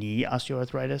specifically knee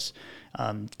osteoarthritis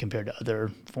compared to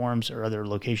other forms or other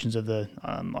locations of the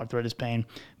arthritis pain.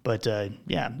 But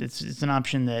it's an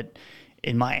option that,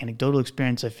 in my anecdotal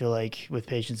experience, I feel like with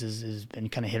patients has been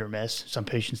kind of hit or miss. Some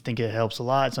patients think it helps a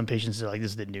lot. Some patients are like,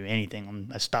 this didn't do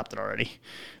anything. I stopped it already.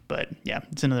 But yeah,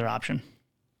 it's another option.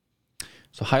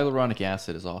 So hyaluronic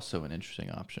acid is also an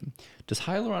interesting option. Does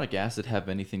hyaluronic acid have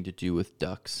anything to do with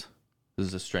ducks? This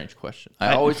is a strange question.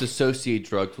 I always associate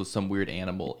drugs with some weird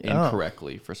animal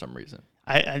incorrectly for some reason.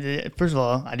 First of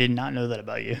all, I did not know that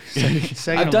about you.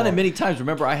 I've done it many times.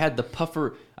 Remember, I had the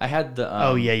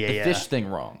fish thing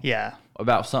wrong. Yeah.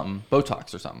 About something,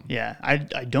 Botox or something. Yeah,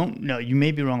 I don't know. You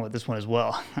may be wrong with this one as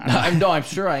well. I'm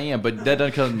sure I am, but that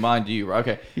doesn't come to mind to you.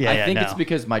 Okay. I think it's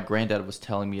because my granddad was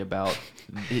telling me about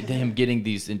him getting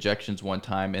these injections one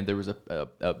time, and there was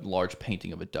a large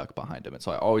painting of a duck behind him. And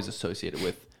so I always associate it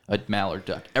with a mallard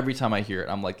duck. Every time I hear it,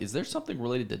 I'm like, is there something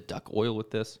related to duck oil with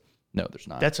this? No, there's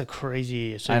not. That's a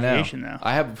crazy association, though.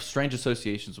 I have strange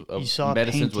associations of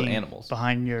medicines with animals.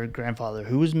 Behind your grandfather,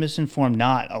 who was misinformed,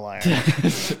 not a liar.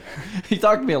 He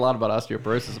talked to me a lot about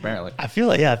osteoporosis, apparently. I feel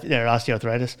like,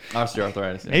 osteoarthritis.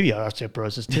 Osteoarthritis. Yeah. Maybe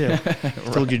osteoporosis, too.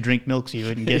 Right. Told you to drink milk so you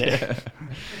wouldn't get it.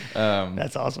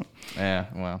 That's awesome. Yeah,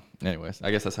 well, anyways,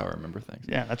 I guess that's how I remember things.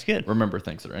 Yeah, that's good. Remember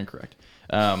things that are incorrect.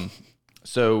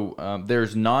 So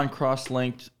there's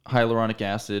non-cross-linked hyaluronic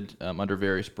acid under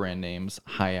various brand names,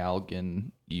 Hyalgan,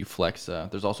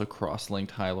 Euflexa. There's also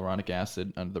cross-linked hyaluronic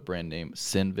acid under the brand name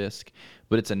Synvisc,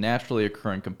 but it's a naturally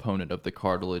occurring component of the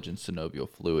cartilage and synovial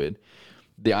fluid.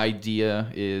 The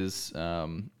idea is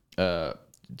to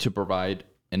provide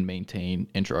and maintain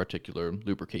intra-articular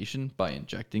lubrication by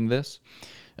injecting this.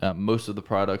 Most of the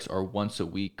products are once a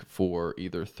week for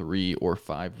either 3 or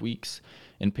 5 weeks,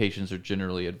 and patients are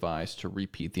generally advised to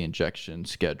repeat the injection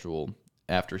schedule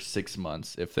after 6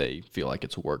 months if they feel like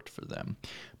it's worked for them.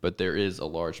 But there is a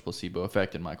large placebo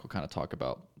effect, and Mike will kind of talk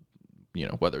about,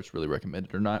 whether it's really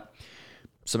recommended or not.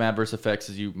 Some adverse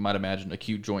effects, as you might imagine: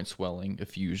 acute joint swelling,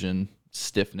 effusion,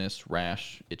 stiffness,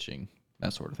 rash, itching,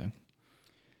 that sort of thing.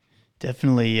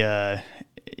 Definitely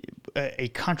a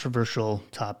controversial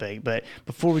topic, but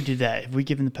before we do that, have we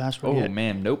given the password yet? Oh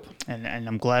man, nope. And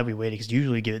I'm glad we waited, because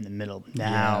usually we give it in the middle.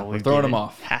 Now we're throwing them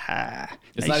off. Nice,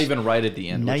 it's not even right at the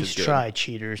end. Nice which is try, good.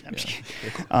 Cheaters. No, I'm just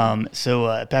kidding.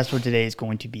 So password today is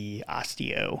going to be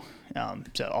osteo.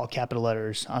 So all capital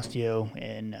letters, osteo,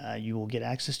 and you will get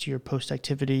access to your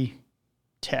post-activity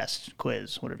test,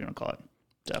 quiz, whatever you want to call it.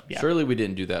 So yeah. Surely we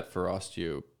didn't do that for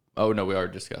osteo. Oh, no, we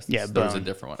already discussed this. Yeah, there was a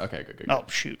different one. Okay, good. Oh,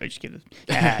 shoot. I just gave it.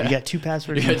 You got 2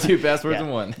 passwords? You got 2 passwords in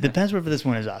one. The password for this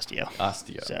one is osteo.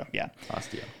 Osteo. So, yeah.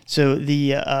 Osteo. So,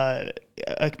 the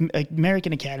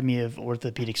American Academy of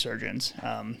Orthopedic Surgeons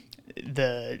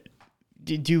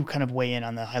do kind of weigh in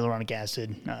on the hyaluronic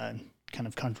acid kind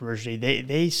of controversy.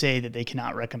 They say that they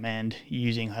cannot recommend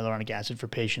using hyaluronic acid for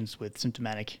patients with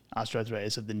symptomatic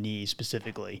osteoarthritis of the knee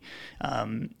specifically.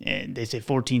 And they say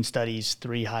 14 studies,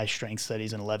 3 high-strength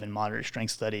studies and 11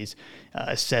 moderate-strength studies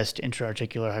assessed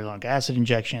intra-articular hyaluronic acid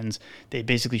injections. They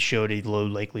basically showed a low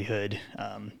likelihood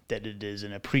that it is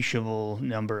an appreciable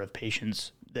number of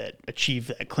patients that achieve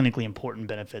that clinically important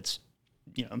benefits,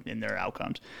 in their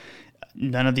outcomes.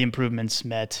 None of the improvements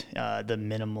met the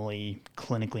minimally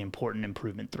clinically important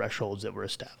improvement thresholds that were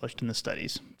established in the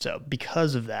studies. So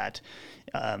because of that,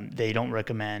 they don't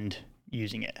recommend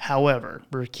using it. However,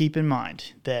 keep in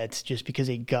mind that just because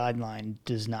a guideline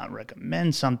does not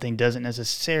recommend something doesn't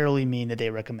necessarily mean that they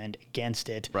recommend against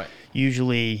it. Right.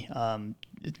 Usually,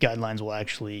 guidelines will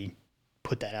actually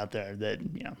put that out there that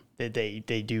that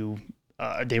they do.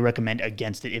 They recommend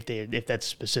against it if that's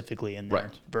specifically in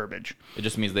their verbiage. It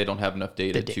just means they don't have enough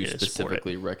data to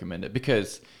specifically recommend it,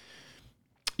 because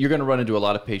you're going to run into a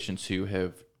lot of patients who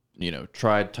have,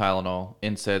 tried Tylenol,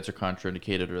 NSAIDs are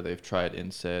contraindicated, or they've tried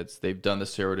NSAIDs, they've done the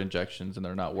steroid injections and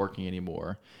they're not working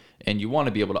anymore. And you want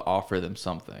to be able to offer them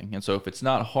something. And so if it's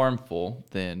not harmful,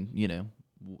 then,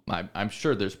 I'm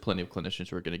sure there's plenty of clinicians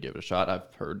who are going to give it a shot.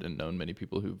 I've heard and known many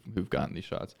people who've gotten these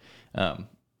shots.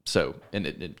 So,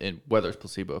 and whether it's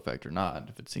placebo effect or not,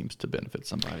 if it seems to benefit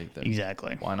somebody, then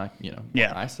exactly, why not?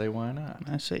 I say why not?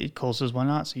 I say Cole says why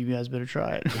not, so you guys better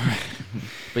try it.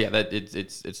 But yeah,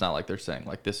 it's not like they're saying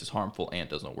like this is harmful and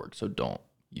doesn't work, so don't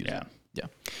use it. Yeah.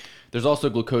 There's also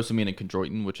glucosamine and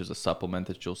chondroitin, which is a supplement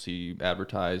that you'll see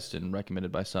advertised and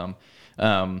recommended by some.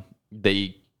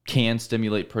 They can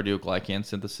stimulate proteoglycan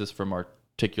synthesis from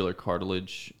articular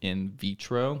cartilage in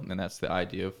vitro, and that's the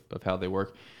idea of how they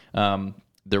work.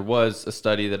 There was a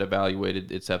study that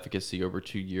evaluated its efficacy over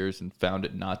 2 years and found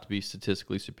it not to be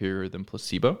statistically superior than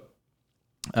placebo.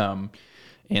 And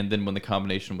then when the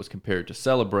combination was compared to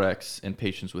Celebrex in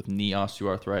patients with knee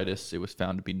osteoarthritis, it was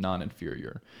found to be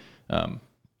non-inferior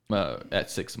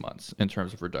at 6 months in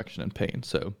terms of reduction in pain.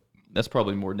 So that's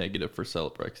probably more negative for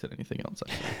Celebrex than anything else.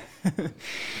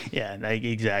 Yeah,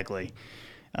 exactly.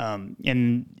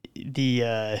 And the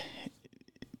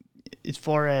as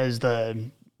far as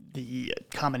the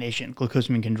combination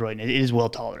glucosamine chondroitin, it is well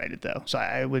tolerated though. So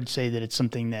I would say that it's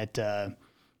something that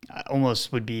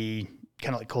almost would be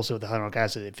kind of like Cole said with the hyaluronic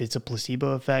acid. If it's a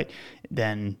placebo effect,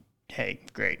 then hey,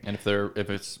 great. And if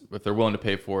they're willing to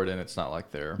pay for it, and it's not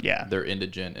like they're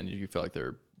indigent, and you feel like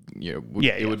they're it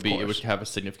would have a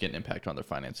significant impact on their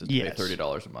finances to pay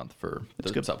 $30 a month for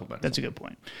the supplement. That's a good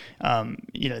point.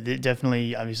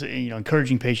 Definitely, obviously,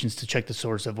 encouraging patients to check the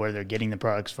source of where they're getting the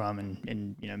products from,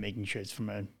 and making sure it's from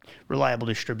a reliable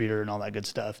distributor and all that good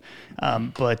stuff.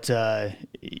 But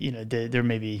there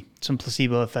may be some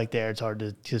placebo effect there. It's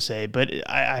hard to say, but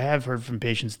I have heard from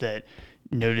patients that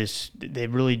they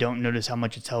really don't notice how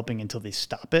much it's helping until they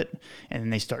stop it, and then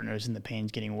they start noticing the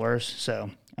pain's getting worse.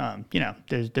 So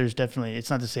there's definitely, it's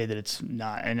not to say that it's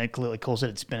not, and like Cole said,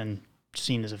 it's been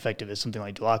seen as effective as something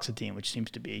like duloxetine, which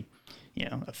seems to be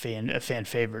a fan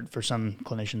favorite for some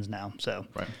clinicians now. So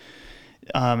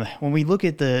when we look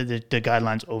at the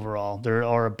guidelines overall, there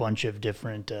are a bunch of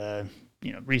different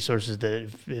resources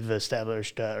that have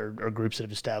established or groups that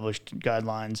have established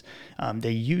guidelines.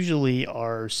 They usually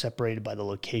are separated by the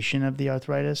location of the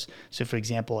arthritis. So, for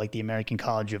example, like the American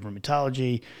College of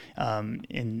Rheumatology,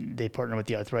 and they partner with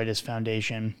the Arthritis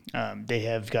Foundation. They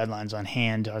have guidelines on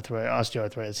hand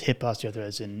osteoarthritis, hip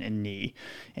osteoarthritis, and knee.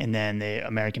 And then the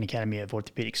American Academy of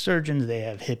Orthopedic Surgeons, they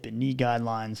have hip and knee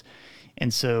guidelines.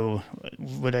 And so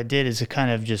what I did is to kind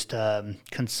of just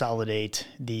consolidate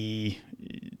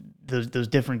those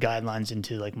different guidelines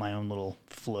into like my own little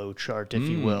flow chart, if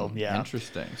you will. Yeah.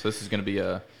 Interesting. So this is going to be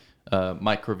a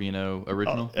Mike Corvino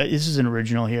original? This is an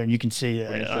original here, and you can see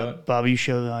Bob, you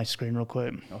show my screen real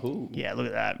quick. Oh. Yeah, look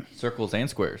at that. Circles and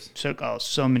squares.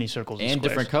 So many circles and squares.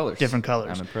 Different colors. Different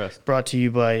colors. I'm impressed. Brought to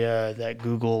you by that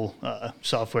Google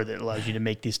software that allows you to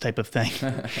make these type of things. So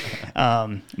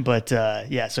hand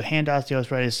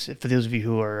osteoarthritis, for those of you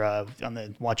who are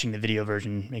watching the video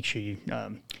version, make sure you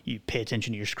pay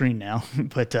attention to your screen now.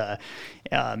 But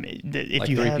if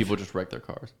you have... people just wreck their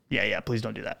cars. Yeah, please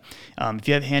don't do that. If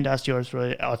you have hand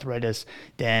osteoarthritis,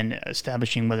 then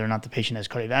establishing whether or not the patient has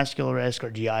cardiovascular risk or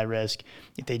GI risk.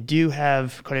 If they do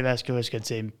have cardiovascular risk, I'd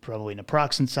say probably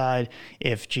naproxen side.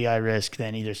 If GI risk,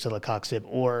 then either celecoxib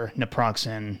or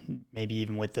naproxen, maybe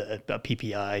even with a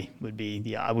PPI would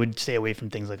be I would stay away from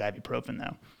things like ibuprofen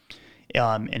though.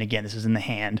 And again, this is in the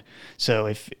hand. So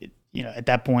if, at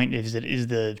that point, is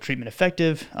the treatment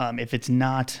effective? If it's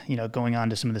not, going on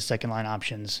to some of the second line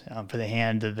options for the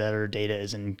hand, the better data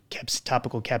is in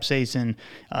topical capsaicin,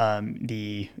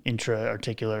 the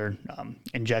intra-articular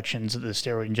injections, the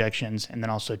steroid injections, and then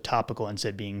also topical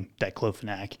NSAID being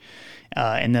diclofenac.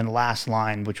 And then last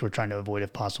line, which we're trying to avoid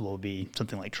if possible, would be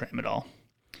something like tramadol.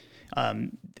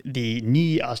 The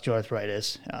knee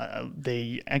osteoarthritis,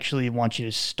 they actually want you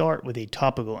to start with a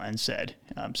topical NSAID,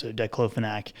 so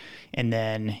diclofenac, and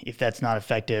then if that's not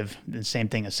effective, the same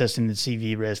thing, assessing the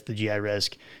CV risk, the GI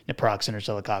risk, naproxen or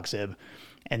celecoxib,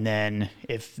 and then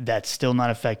if that's still not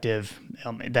effective,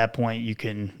 at that point you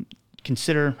can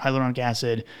consider hyaluronic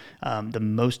acid. The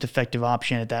most effective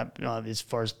option at that, as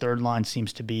far as third line,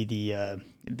 seems to be the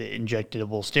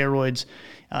injectable steroids,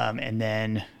 and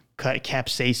then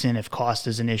capsaicin if cost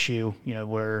is an issue,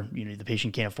 where the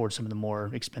patient can't afford some of the more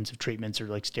expensive treatments or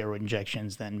like steroid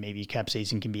injections, then maybe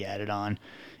capsaicin can be added on.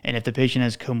 And if the patient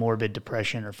has comorbid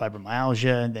depression or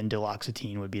fibromyalgia, then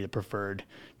duloxetine would be the preferred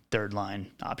third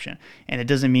line option. And it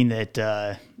doesn't mean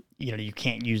that you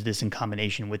can't use this in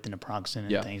combination with the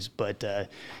naproxen and things, but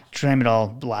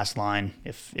tramadol last line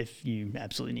if you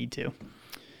absolutely need to.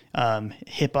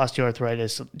 Hip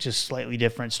osteoarthritis, just slightly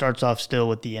different. Starts off still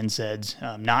with the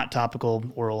NSAIDs, not topical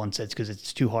oral NSAIDs because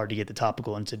it's too hard to get the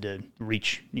topical NSAID to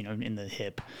reach, in the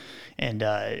hip. And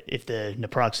if the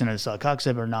naproxen or the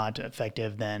celecoxib are not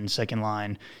effective, then second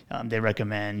line, they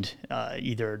recommend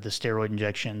either the steroid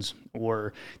injections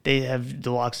or they have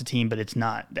duloxetine, but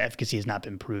the efficacy has not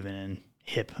been proven in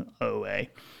hip OA.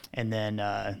 And then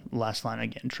last line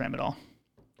again, tramadol.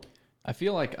 I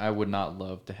feel like I would not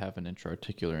love to have an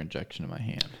intra-articular injection in my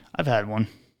hand. I've had one.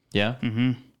 Yeah?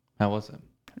 Mm-hmm. How was it?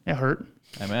 It hurt.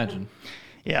 I imagine.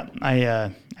 Yeah. I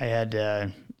had,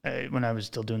 when I was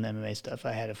still doing the MMA stuff,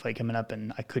 I had a fight coming up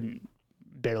and I couldn't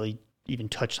barely even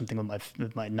touch something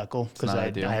with my knuckle because I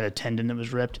had a tendon that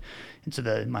was ripped. And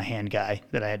so my hand guy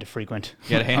that I had to frequent.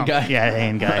 You had a hand guy? Yeah, I had a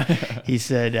hand guy. He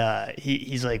said,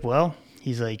 he's like,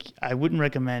 I would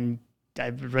recommend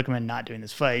not doing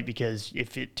this fight because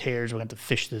if it tears, we're going to have to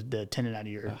fish the tendon out of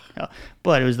your.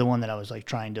 But it was the one that I was like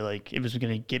trying to it was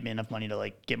going to get me enough money to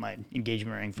like get my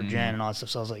engagement ring for Jen and all that stuff.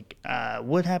 So I was like,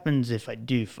 what happens if I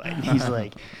do fight? And he's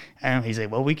like,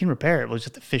 well, we can repair it. We'll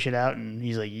just have to fish it out. And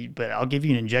he's like, but I'll give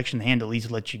you an injection in the hand to at least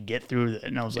let you get through it.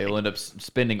 And I was like, you'll end up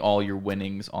spending all your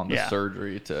winnings on the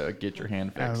surgery to get your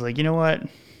hand fixed. I was like, you know what?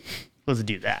 Let's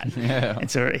do that. Yeah. And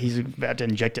so he's about to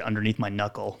inject it underneath my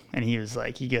knuckle. And he was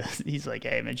like, he's like,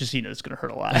 hey man, just so you know, it's going to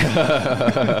hurt a lot.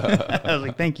 I was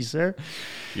like, thank you, sir.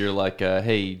 You're like,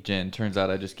 hey Jen, turns out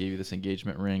I just gave you this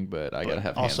engagement ring, but I got to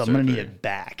have hand surgery. Also, I'm going to need it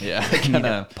back. Yeah. We're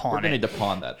going to need to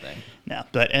pawn that thing. No,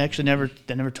 but it actually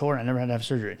never tore. I never had to have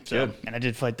surgery. So, good. And I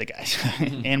did fight the guys,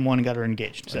 and one got her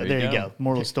engaged. So there you go.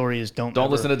 Moral of the story is don't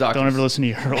listen to doctors. Don't ever listen to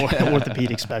your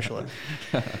orthopedic specialist.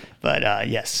 But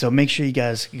yes, so make sure you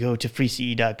guys go to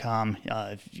freece.com.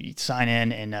 If you sign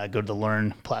in and go to the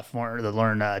Learn platform or the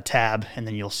Learn tab, and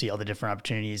then you'll see all the different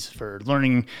opportunities for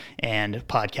learning. And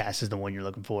podcast is the one you're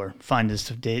looking for. Find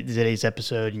today's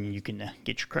episode, and you can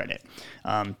get your credit.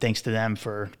 Thanks to them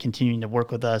for continuing to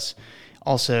work with us.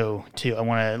 Also, too, I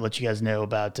want to let you guys know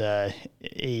about a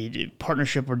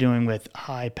partnership we're doing with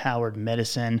High Powered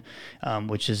Medicine,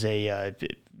 which is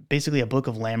basically a book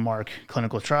of landmark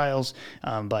clinical trials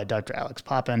by Dr. Alex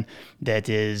Poppin that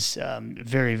is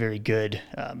very, very good.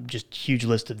 Just huge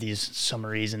list of these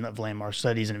summaries and of landmark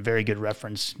studies and a very good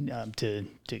reference to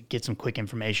get some quick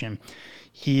information.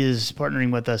 He is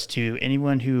partnering with us to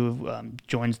anyone who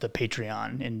joins the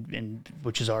Patreon, and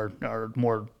which is our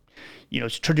more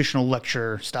it's traditional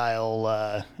lecture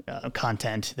style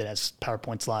content that has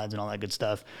PowerPoint slides and all that good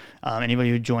stuff. Anybody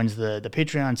who joins the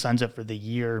Patreon, signs up for the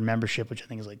year membership, which I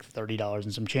think is like $30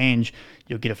 and some change,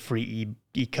 you'll get a free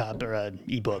e-copy or an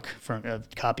ebook from a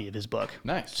copy of his book.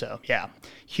 Nice. So yeah,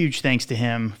 huge thanks to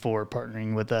him for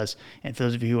partnering with us. And for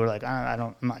those of you who are like,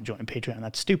 I'm not joining Patreon,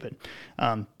 that's stupid.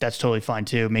 That's totally fine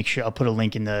too. Make sure I'll put a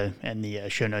link in the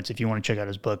show notes if you want to check out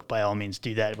his book. By all means,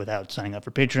 do that without signing up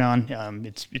for Patreon.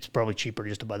 It's probably cheaper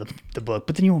just to buy the book,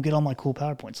 but then you won't get all my cool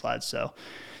PowerPoint slides. So,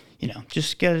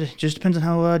 just depends on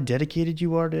how dedicated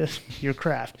you are to your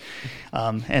craft.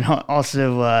 And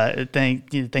also,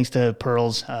 thanks to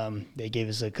Pearls. They gave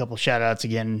us a couple shout outs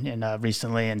again and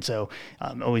recently. And so,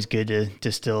 always good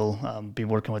to still be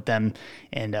working with them.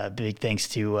 And big thanks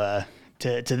to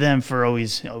them for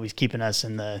always keeping us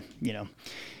in the,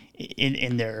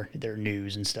 in their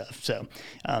news and stuff. So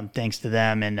thanks to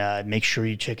them, and make sure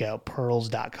you check out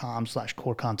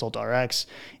pearls.com/coreconsultrx,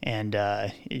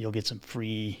 and you'll get some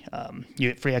free you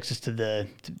get free access to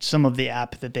some of the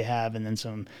app that they have, and then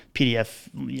some PDF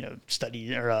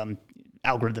study or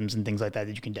algorithms and things like that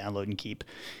you can download and keep.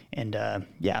 And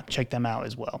check them out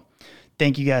as well.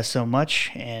 Thank you guys so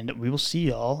much, and we will see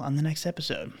y'all on the next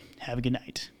episode. Have a good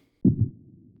night.